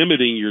really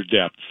limiting your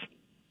depth.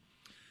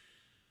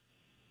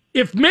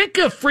 If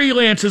Minka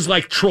freelances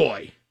like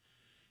Troy,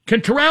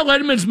 can Terrell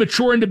Edmonds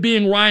mature into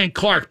being Ryan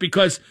Clark?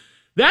 Because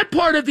that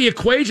part of the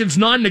equation's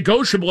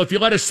non-negotiable if you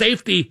let a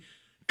safety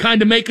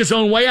kind of make his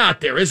own way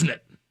out there, isn't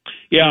it?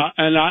 Yeah,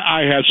 and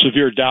I have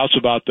severe doubts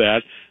about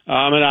that.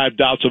 And I have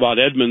doubts about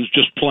Edmonds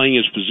just playing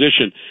his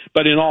position.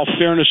 But in all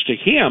fairness to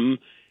him,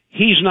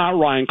 he's not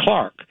Ryan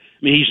Clark. I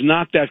mean, he's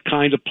not that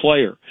kind of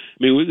player. I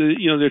mean,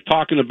 they're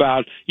talking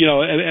about,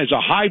 as a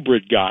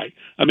hybrid guy.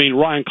 I mean,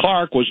 Ryan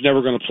Clark was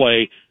never going to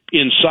play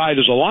inside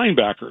as a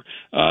linebacker.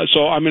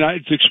 So, I mean, I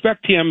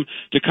expect him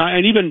to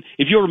and even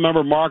if you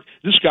remember, Mark,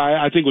 this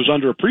guy I think was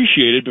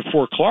underappreciated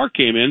before Clark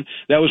came in.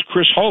 That was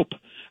Chris Hope.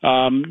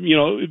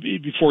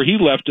 Before he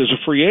left as a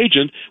free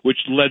agent, which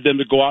led them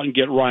to go out and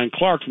get Ryan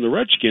Clark from the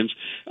Redskins.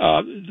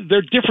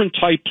 They're different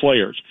type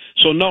players.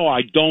 So, no,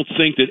 I don't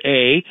think that,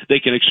 they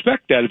can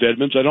expect that of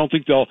Edmonds. I don't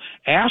think they'll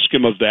ask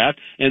him of that.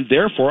 And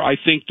therefore, I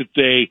think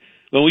that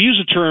when we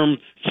use the term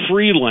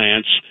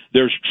freelance,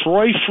 there's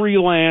Troy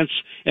freelance,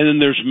 and then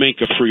there's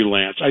Minka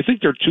freelance. I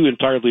think they're two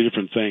entirely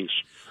different things.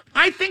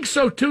 I think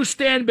so too,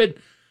 Stan, but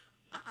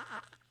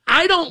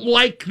I don't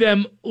like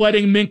them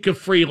letting Minka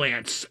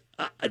freelance.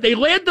 They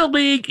led the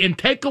league in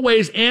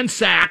takeaways and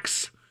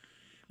sacks.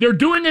 They're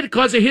doing it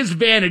because of his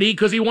vanity,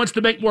 because he wants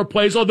to make more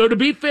plays, although to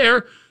be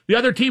fair, The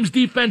other team's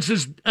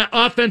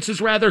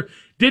offenses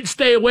did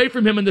stay away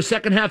from him in the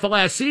second half of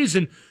last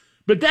season.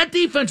 But that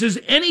defense is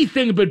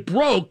anything but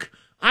broke.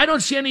 I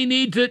don't see any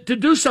need to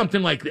do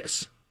something like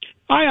this.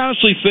 I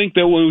honestly think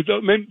that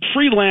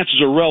freelance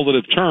is a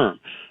relative term.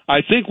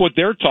 I think what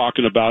they're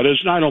talking about is,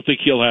 and I don't think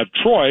he'll have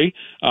Troy,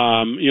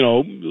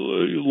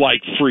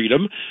 like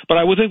freedom, but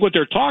I would think what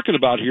they're talking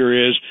about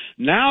here is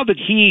now that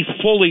he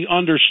fully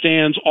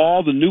understands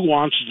all the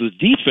nuances of the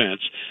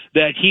defense,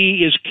 that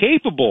he is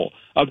capable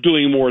of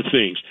doing more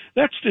things.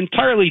 That's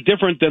entirely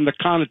different than the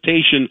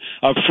connotation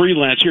of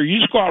freelance. Here, you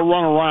just go out and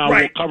run around,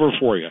 right. We'll cover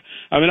for you.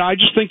 I mean, I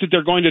just think that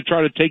they're going to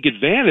try to take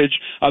advantage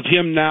of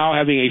him now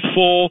having a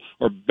full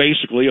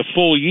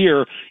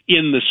year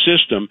in the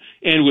system,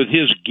 and with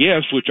his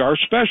gifts, which are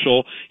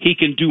special, he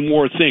can do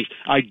more things.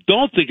 I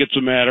don't think it's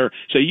a matter,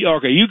 say,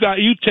 okay, you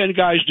 10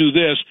 guys do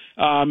this,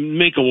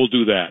 Minkah will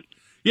do that.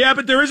 Yeah,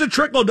 but there is a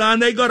trickle down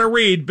they got to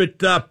read,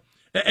 but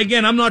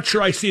again, I'm not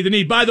sure I see the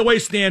need. By the way,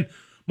 Stan,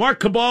 Mark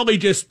Cabali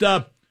just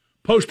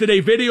posted a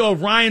video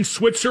of Ryan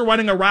Switzer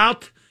running a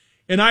route,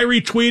 and I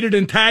retweeted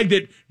and tagged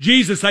it.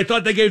 Jesus, I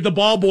thought they gave the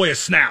ball boy a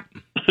snap.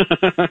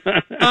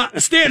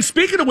 Stan,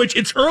 speaking of which,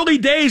 it's early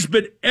days,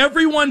 but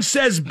everyone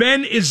says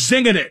Ben is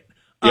zinging it,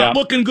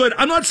 looking good.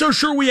 I'm not so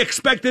sure we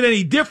expected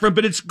any different,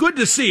 but it's good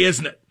to see,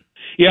 isn't it?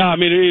 Yeah, I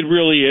mean, it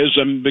really is.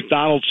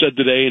 McDonald said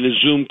today in his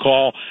Zoom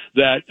call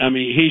that,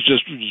 he's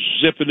just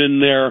zipping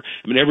in there.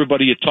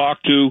 Everybody you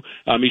talk to,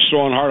 he's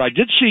throwing hard. I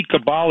did see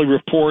Cabali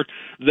report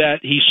that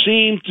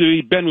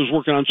Ben was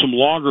working on some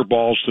longer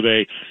balls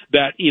today,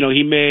 that,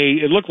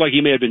 it looked like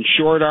he may have been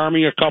short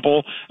arming a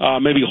couple,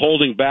 maybe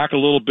holding back a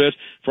little bit.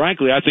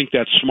 Frankly, I think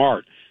that's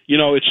smart.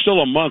 It's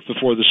still a month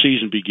before the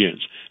season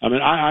begins.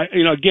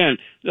 Again,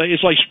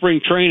 it's like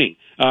spring training.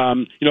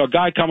 A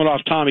guy coming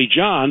off Tommy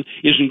John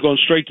isn't going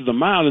straight to the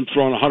mound and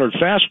throwing 100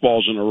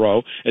 fastballs in a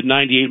row at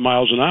 98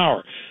 miles an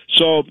hour.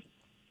 So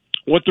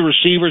what the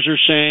receivers are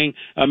saying,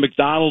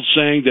 McDonald's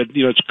saying that,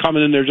 it's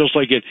coming in there just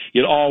like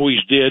it always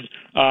did.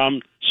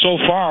 So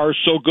far,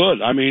 so good.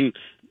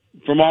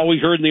 From all we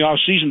heard in the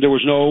offseason, there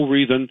was no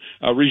reason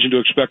to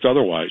expect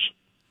otherwise.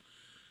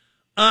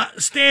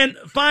 Stan,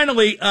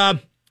 finally,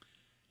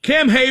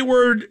 Cam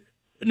Hayward,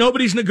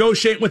 nobody's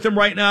negotiating with him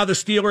right now. The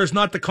Steelers,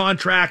 not the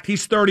contract.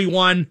 He's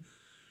 31.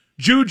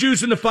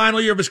 Juju's in the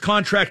final year of his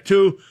contract,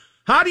 too.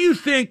 How do you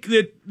think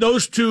that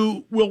those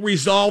two will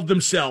resolve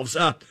themselves?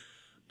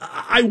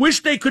 I wish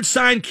they could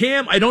sign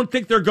Cam. I don't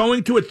think they're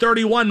going to at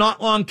 31,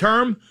 not long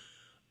term.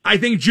 I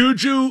think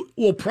Juju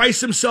will price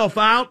himself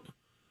out.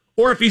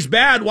 Or if he's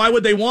bad, why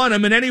would they want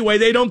him? And anyway,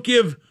 they don't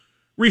give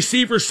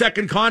receivers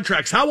second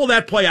contracts. How will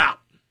that play out?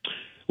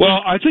 Well,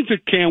 I think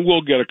that Cam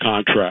will get a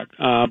contract.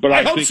 But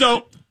I hope think,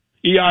 so.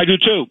 Yeah, I do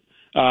too.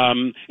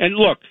 And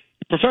look,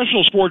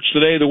 professional sports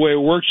today, the way it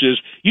works is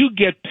you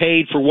get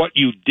paid for what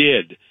you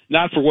did,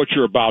 not for what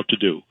you're about to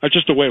do. That's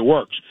just the way it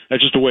works.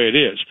 That's just the way it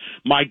is.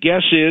 My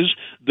guess is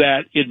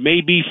that it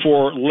may be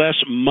for less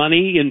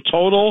money in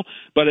total,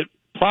 but it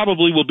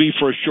probably will be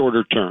for a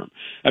shorter term.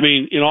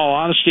 In all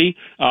honesty,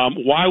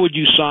 why would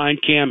you sign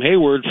Cam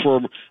Hayward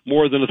for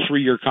more than a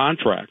 3-year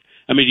contract?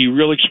 Do you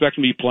really expect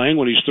him to be playing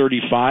when he's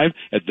 35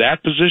 at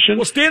that position?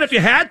 Well, Stan, if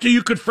you had to,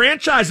 you could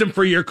franchise him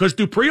for a year because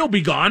Dupree will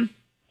be gone.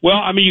 Well,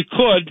 you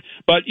could,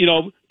 but,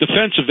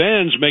 defensive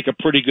ends make a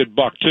pretty good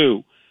buck,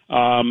 too.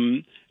 I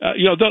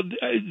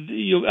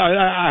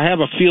have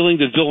a feeling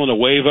that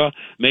Villanueva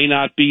may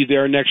not be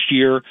there next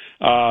year.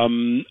 I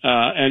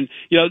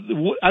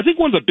think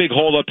one of the big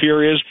holdup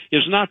here is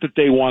not that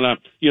they want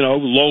to,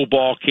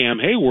 lowball Cam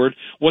Hayward.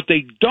 What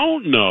they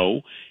don't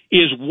know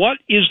is what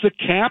is the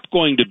cap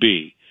going to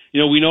be.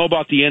 We know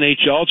about the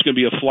NHL. It's going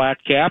to be a flat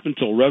cap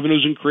until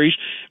revenues increase.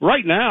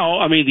 Right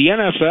now, the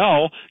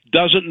NFL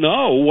doesn't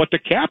know what the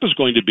cap is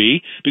going to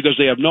be because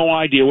they have no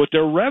idea what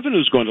their revenue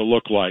is going to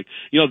look like.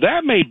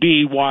 That may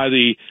be why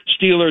the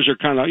Steelers are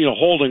kind of,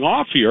 holding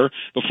off here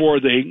before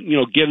they,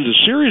 get into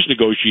serious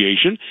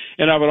negotiation.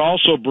 And I would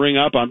also bring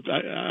up, I'm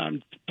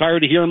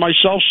tired of hearing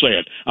myself say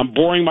it. I'm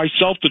boring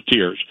myself to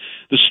tears.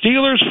 The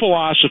Steelers'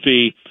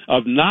 philosophy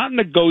of not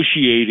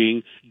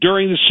negotiating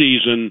during the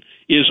season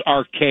is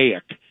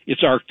archaic.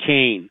 It's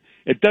arcane.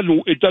 It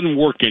doesn't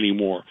work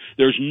anymore.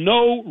 There's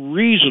no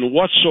reason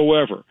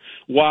whatsoever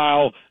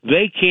while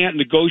they can't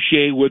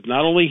negotiate with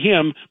not only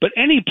him but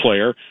any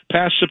player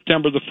past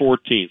September the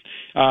 14th.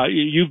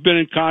 You've been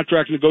in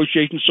contract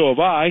negotiations, so have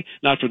I.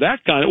 Not for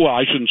that kind of. Well,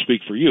 I shouldn't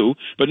speak for you,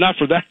 but not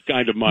for that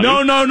kind of money.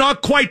 No,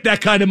 not quite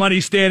that kind of money,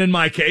 Stan. In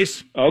my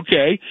case.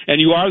 Okay, and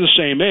you are the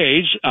same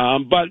age,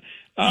 but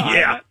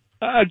yeah.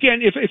 Again,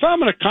 if I'm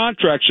in a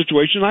contract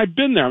situation, I've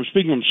been there. I'm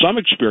speaking from some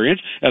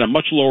experience at a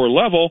much lower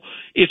level.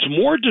 It's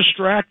more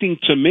distracting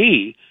to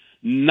me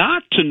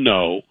not to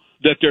know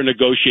that they're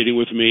negotiating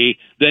with me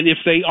than if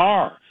they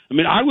are.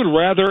 I would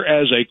rather,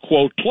 as a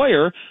quote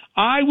player,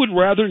 I would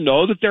rather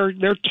know that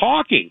they're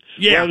talking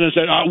rather than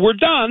say we're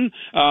done.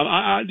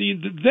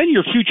 Then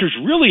your future's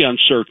really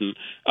uncertain.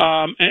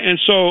 And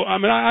so,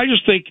 I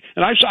just think,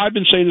 and I've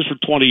been saying this for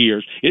 20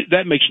 years.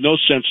 That makes no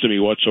sense to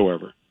me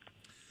whatsoever.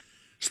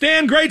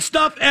 Stan, great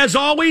stuff as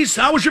always.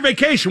 How was your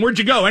vacation? Where'd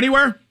you go?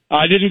 Anywhere?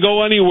 I didn't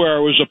go anywhere.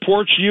 It was a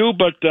porch view,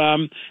 but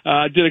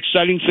did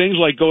exciting things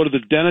like go to the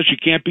dentist. You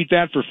can't beat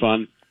that for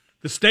fun.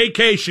 The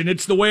staycation.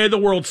 It's the way of the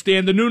world,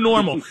 Stan, the new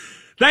normal.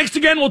 Thanks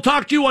again. We'll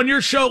talk to you on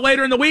your show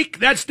later in the week.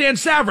 That's Stan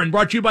Savran,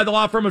 brought to you by the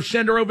law firm of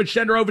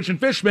Shenderovich and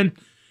Fishman.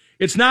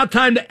 It's now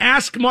time to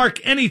Ask Mark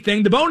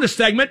Anything, the bonus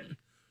segment.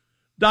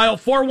 Dial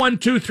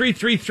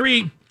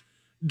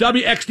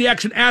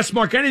 412-333-WXDX and Ask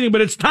Mark Anything.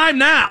 But it's time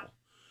now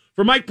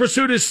for Mike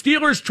Prisuta's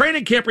Steelers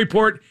training camp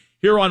report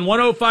here on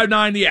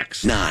 105.9 The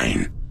X.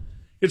 9.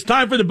 It's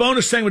time for the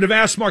bonus segment of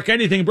Ask Mark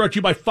Anything, brought to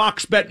you by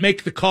Fox Bet.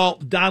 Make the call.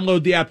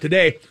 Download the app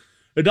today.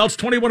 Adults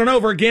 21 and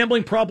over,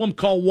 gambling problem,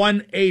 call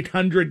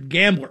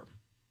 1-800-GAMBLER.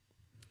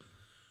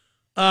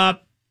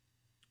 Got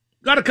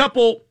a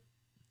couple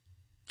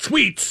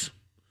tweets.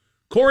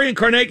 Corey in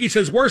Carnegie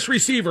says, worst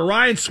receiver,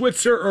 Ryan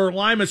Switzer or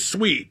Lima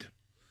Swede?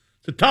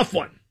 It's a tough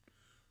one.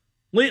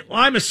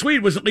 Lima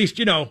Swede was at least,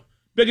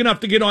 big enough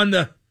to get on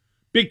the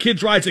big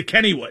kids' rides at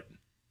Kennywood.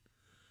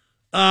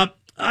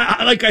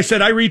 Like I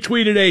said, I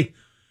retweeted a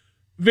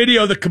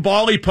video that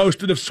Cavalli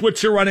posted of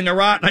Switzer running a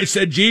route, and I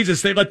said,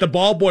 Jesus, they let the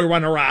ball boy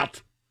run a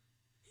route.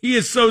 He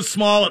is so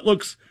small, it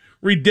looks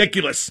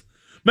ridiculous.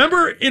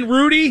 Remember in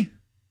Rudy,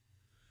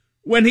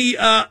 when he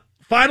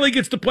finally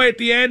gets to play at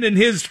the end, and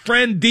his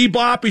friend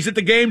D-Bop, he's at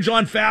the game,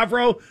 John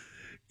Favreau,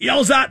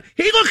 yells out,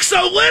 he looks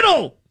so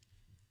little!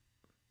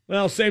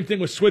 Well, same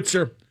thing with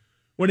Switzer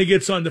when he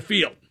gets on the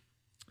field.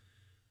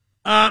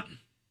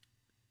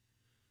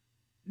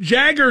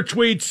 Jagger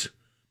tweets,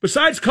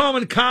 besides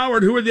Colin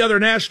Cowherd, who are the other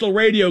national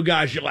radio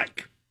guys you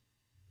like?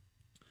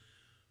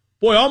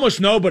 Boy, almost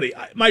nobody.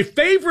 My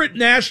favorite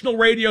national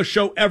radio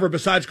show ever,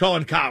 besides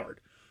Colin Cowherd,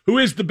 who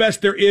is the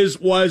best there is,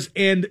 was,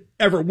 and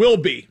ever will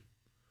be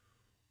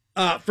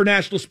for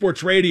national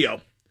sports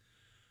radio.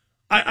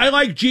 I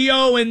like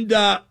Gio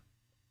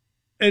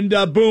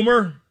and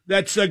Boomer.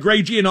 That's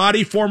Greg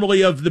Giannotti,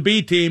 formerly of the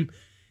B team,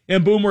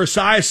 and Boomer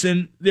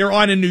Esiason. They're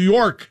on in New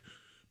York.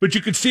 But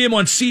you could see them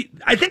on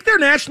I think they're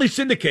nationally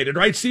syndicated,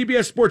 right?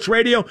 CBS Sports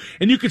Radio.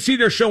 And you could see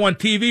their show on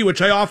TV,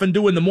 which I often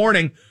do in the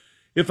morning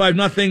if I have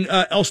nothing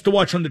else to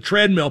watch on the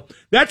treadmill.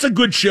 That's a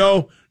good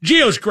show.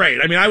 Gio's great.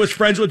 I mean, I was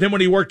friends with him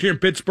when he worked here in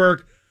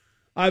Pittsburgh.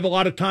 I have a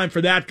lot of time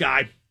for that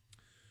guy.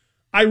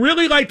 I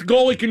really liked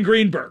Golick and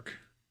Greenberg.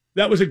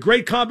 That was a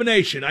great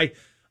combination. I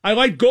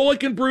liked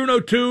Golick and Bruno,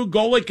 too.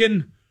 Golick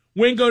and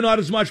Wingo, not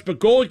as much, but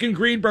Golick and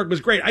Greenberg was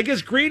great. I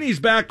guess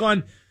Greeny's back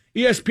on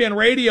ESPN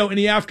Radio in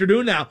the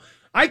afternoon now.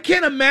 I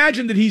can't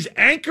imagine that he's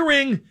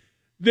anchoring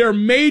their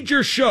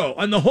major show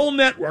on the whole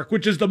network,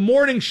 which is the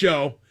morning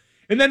show,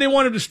 and then they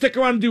want him to stick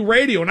around and do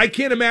radio, and I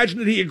can't imagine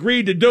that he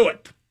agreed to do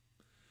it.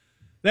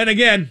 Then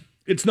again,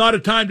 it's not a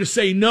time to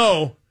say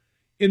no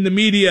in the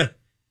media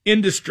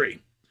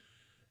industry.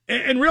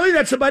 And really,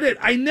 that's about it.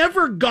 I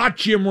never got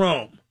Jim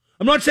Rome.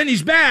 I'm not saying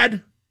he's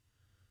bad.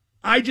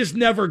 I just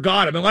never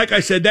got him. And like I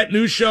said, that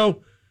news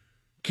show,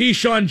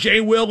 Keyshawn,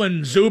 J. Will,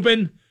 and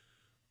Zubin,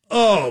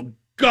 oh,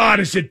 God,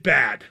 is it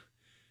bad.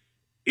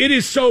 It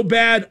is so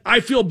bad, I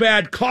feel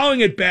bad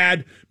calling it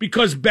bad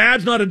because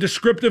bad's not a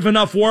descriptive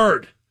enough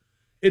word.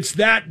 It's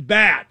that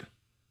bad.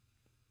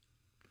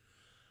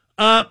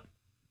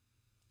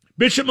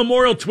 Bishop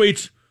Memorial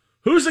tweets,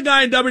 who's the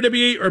guy in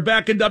WWE or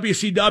back in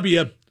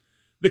WCW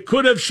that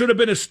could have, should have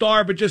been a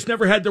star but just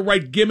never had the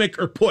right gimmick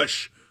or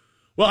push?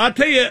 Well, I'll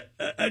tell you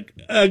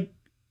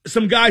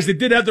some guys that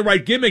did have the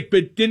right gimmick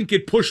but didn't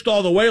get pushed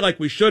all the way like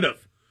we should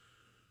have.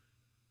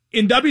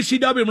 In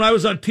WCW, when I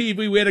was on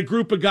TV, we had a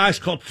group of guys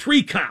called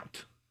 3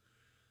 Count.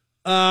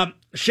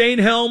 Shane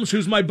Helms,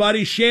 who's my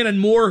buddy, Shannon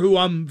Moore, who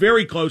I'm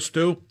very close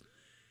to,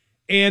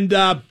 and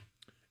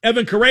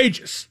Evan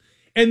Courageous.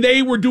 And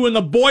they were doing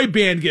a boy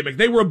band gimmick.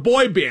 They were a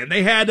boy band.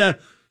 They had a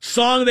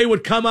song they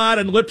would come out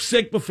and lip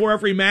sync before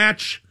every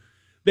match.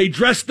 They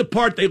dressed the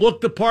part. They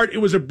looked the part. It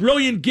was a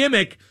brilliant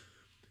gimmick.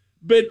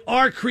 But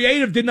our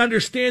creative didn't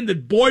understand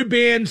that boy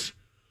bands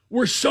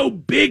were so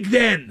big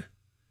then.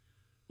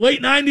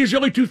 Late 90s,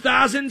 early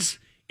 2000s,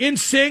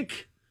 NSYNC.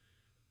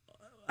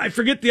 I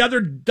forget the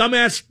other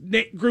dumbass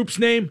group's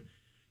name.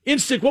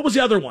 NSYNC, what was the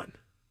other one?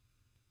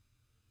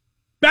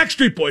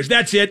 Backstreet Boys,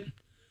 that's it.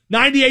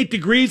 98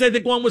 Degrees, I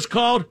think one was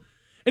called.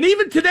 And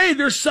even today,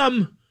 there's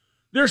some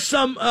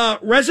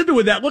residue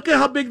of that. Look at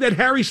how big that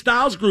Harry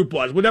Styles group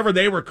was, whatever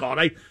they were called.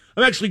 I'm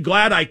actually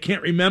glad I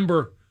can't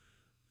remember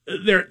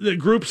the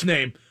group's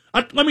name.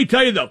 Let me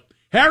tell you, though,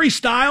 Harry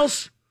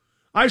Styles,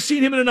 I've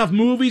seen him in enough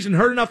movies and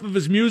heard enough of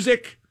his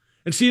music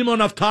and seen him on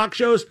enough talk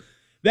shows.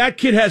 That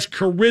kid has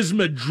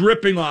charisma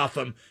dripping off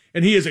him,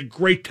 and he is a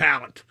great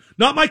talent.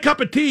 Not my cup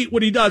of tea,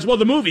 what he does. Well,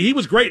 the movie, he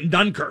was great in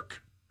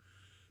Dunkirk.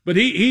 But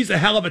he's a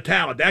hell of a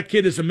talent. That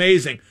kid is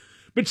amazing.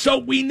 But so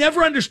we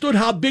never understood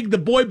how big the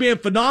boy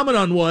band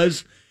phenomenon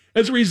was.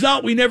 As a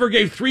result, we never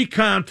gave 3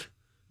 Count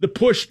the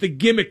push the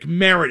gimmick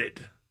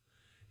merited.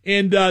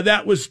 And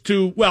that was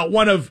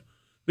one of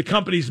the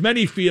company's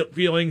many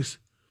feelings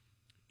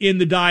in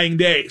the dying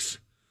days.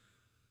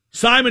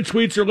 Simon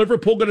tweets, are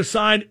Liverpool going to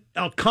sign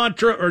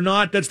Alcantara or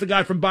not? That's the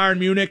guy from Bayern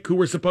Munich who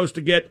we're supposed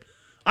to get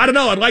I don't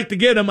know. I'd like to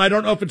get him. I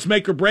don't know if it's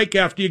make or break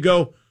after you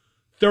go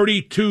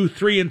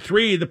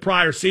 32-3-3 the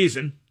prior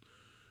season.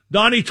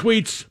 Donnie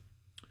tweets,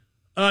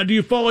 do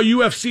you follow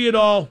UFC at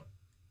all?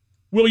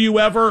 Will you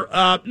ever?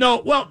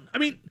 No. Well, I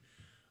mean,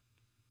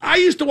 I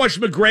used to watch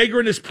McGregor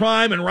in his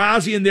prime and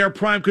Rousey in their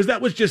prime because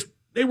that was just,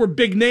 they were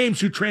big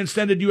names who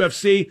transcended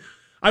UFC.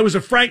 I was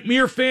a Frank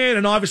Mir fan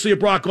and obviously a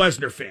Brock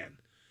Lesnar fan.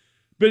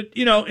 But,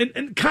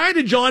 and kind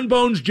of John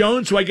Bones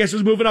Jones, who I guess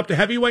is moving up to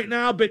heavyweight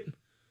now. But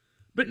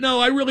no,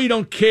 I really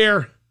don't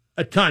care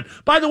a ton.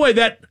 By the way,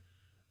 that,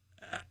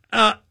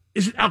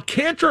 is it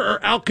Alcantara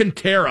or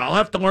Alcantara? I'll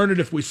have to learn it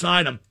if we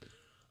sign him.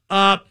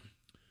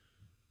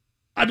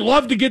 I'd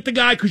love to get the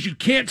guy because you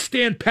can't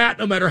stand pat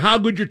no matter how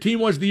good your team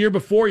was the year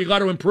before. You got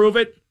to improve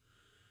it.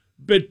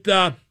 But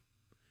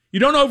you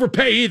don't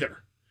overpay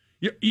either.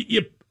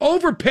 You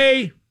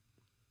overpay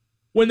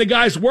when the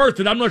guy's worth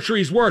it. I'm not sure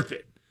he's worth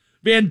it.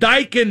 Van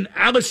Dijk and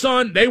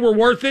Alisson, they were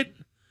worth it.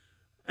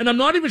 And I'm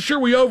not even sure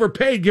we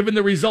overpaid given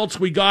the results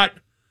we got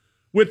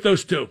with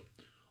those two.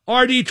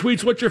 RD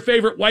tweets, what's your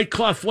favorite White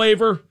Claw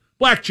flavor?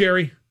 Black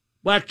cherry.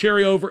 Black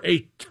cherry over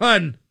a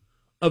ton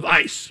of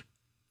ice.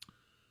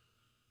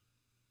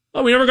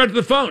 Oh, we never got to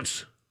the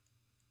phones.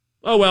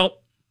 Oh,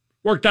 well,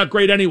 worked out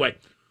great anyway.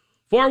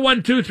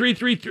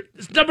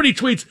 412-333. Somebody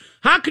tweets,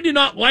 how can you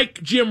not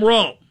like Jim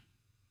Rome?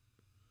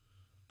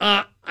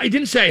 I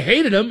didn't say I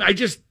hated him.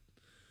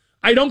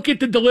 I don't get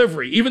the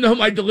delivery, even though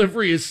my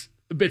delivery is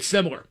a bit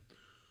similar.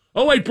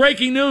 Oh, wait,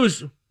 breaking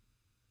news.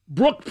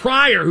 Brooke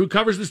Pryor, who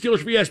covers the Steelers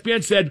for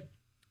ESPN, said,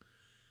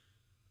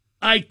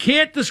 I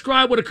can't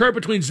describe what occurred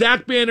between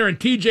Zach Banner and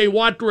TJ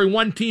Watt during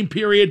one team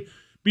period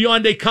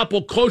beyond a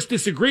couple close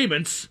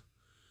disagreements,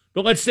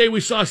 but let's say we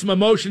saw some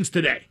emotions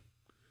today.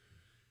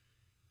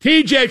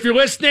 TJ, if you're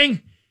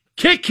listening,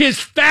 kick his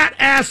fat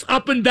ass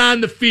up and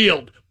down the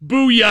field.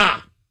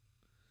 Booyah.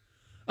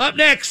 Up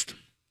next,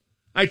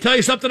 I tell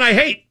you something I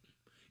hate.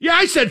 Yeah,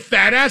 I said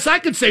fat ass. I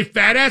can say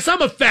fat ass.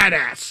 I'm a fat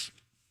ass.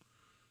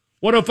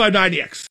 105.9 EX.